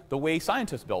like the way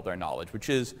scientists build their knowledge, which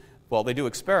is, well, they do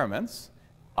experiments,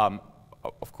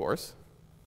 of course.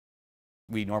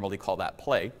 We normally call that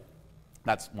play.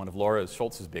 That's one of Laura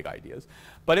Schultz's big ideas.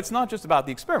 But it's not just about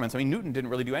the experiments. I mean, Newton didn't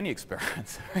really do any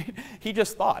experiments, right? He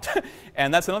just thought.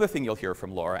 And that's another thing you'll hear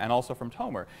from Laura and also from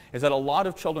Tomer, is that a lot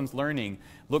of children's learning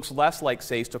looks less like,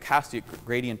 say, stochastic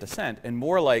gradient descent and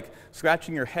more like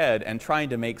scratching your head and trying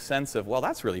to make sense of, well,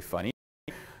 that's really funny.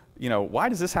 you know, why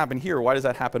does this happen here? Why does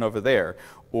that happen over there?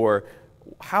 Or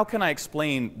how can I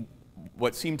explain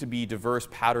what seem to be diverse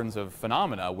patterns of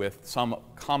phenomena with some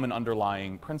common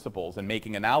underlying principles, and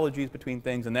making analogies between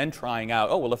things, and then trying out,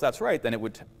 oh, well, if that's right, then it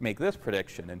would make this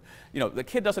prediction. And you know, the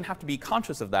kid doesn't have to be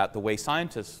conscious of that the way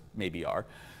scientists maybe are.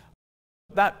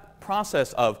 That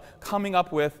process of coming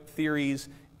up with theories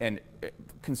and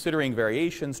considering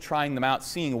variations, trying them out,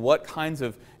 seeing what kinds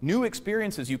of new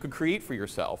experiences you could create for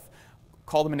yourself,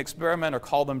 call them an experiment or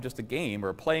call them just a game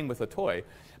or playing with a toy.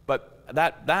 But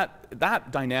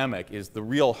that dynamic is the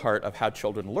real heart of how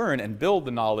children learn and build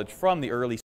the knowledge from the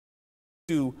early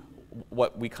to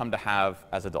what we come to have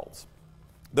as adults.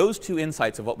 Those two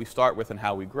insights of what we start with and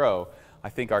how we grow, I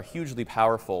think, are hugely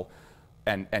powerful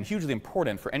and hugely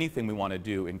important for anything we want to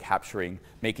do in capturing,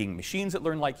 making machines that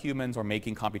learn like humans, or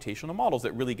making computational models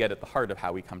that really get at the heart of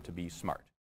how we come to be smart.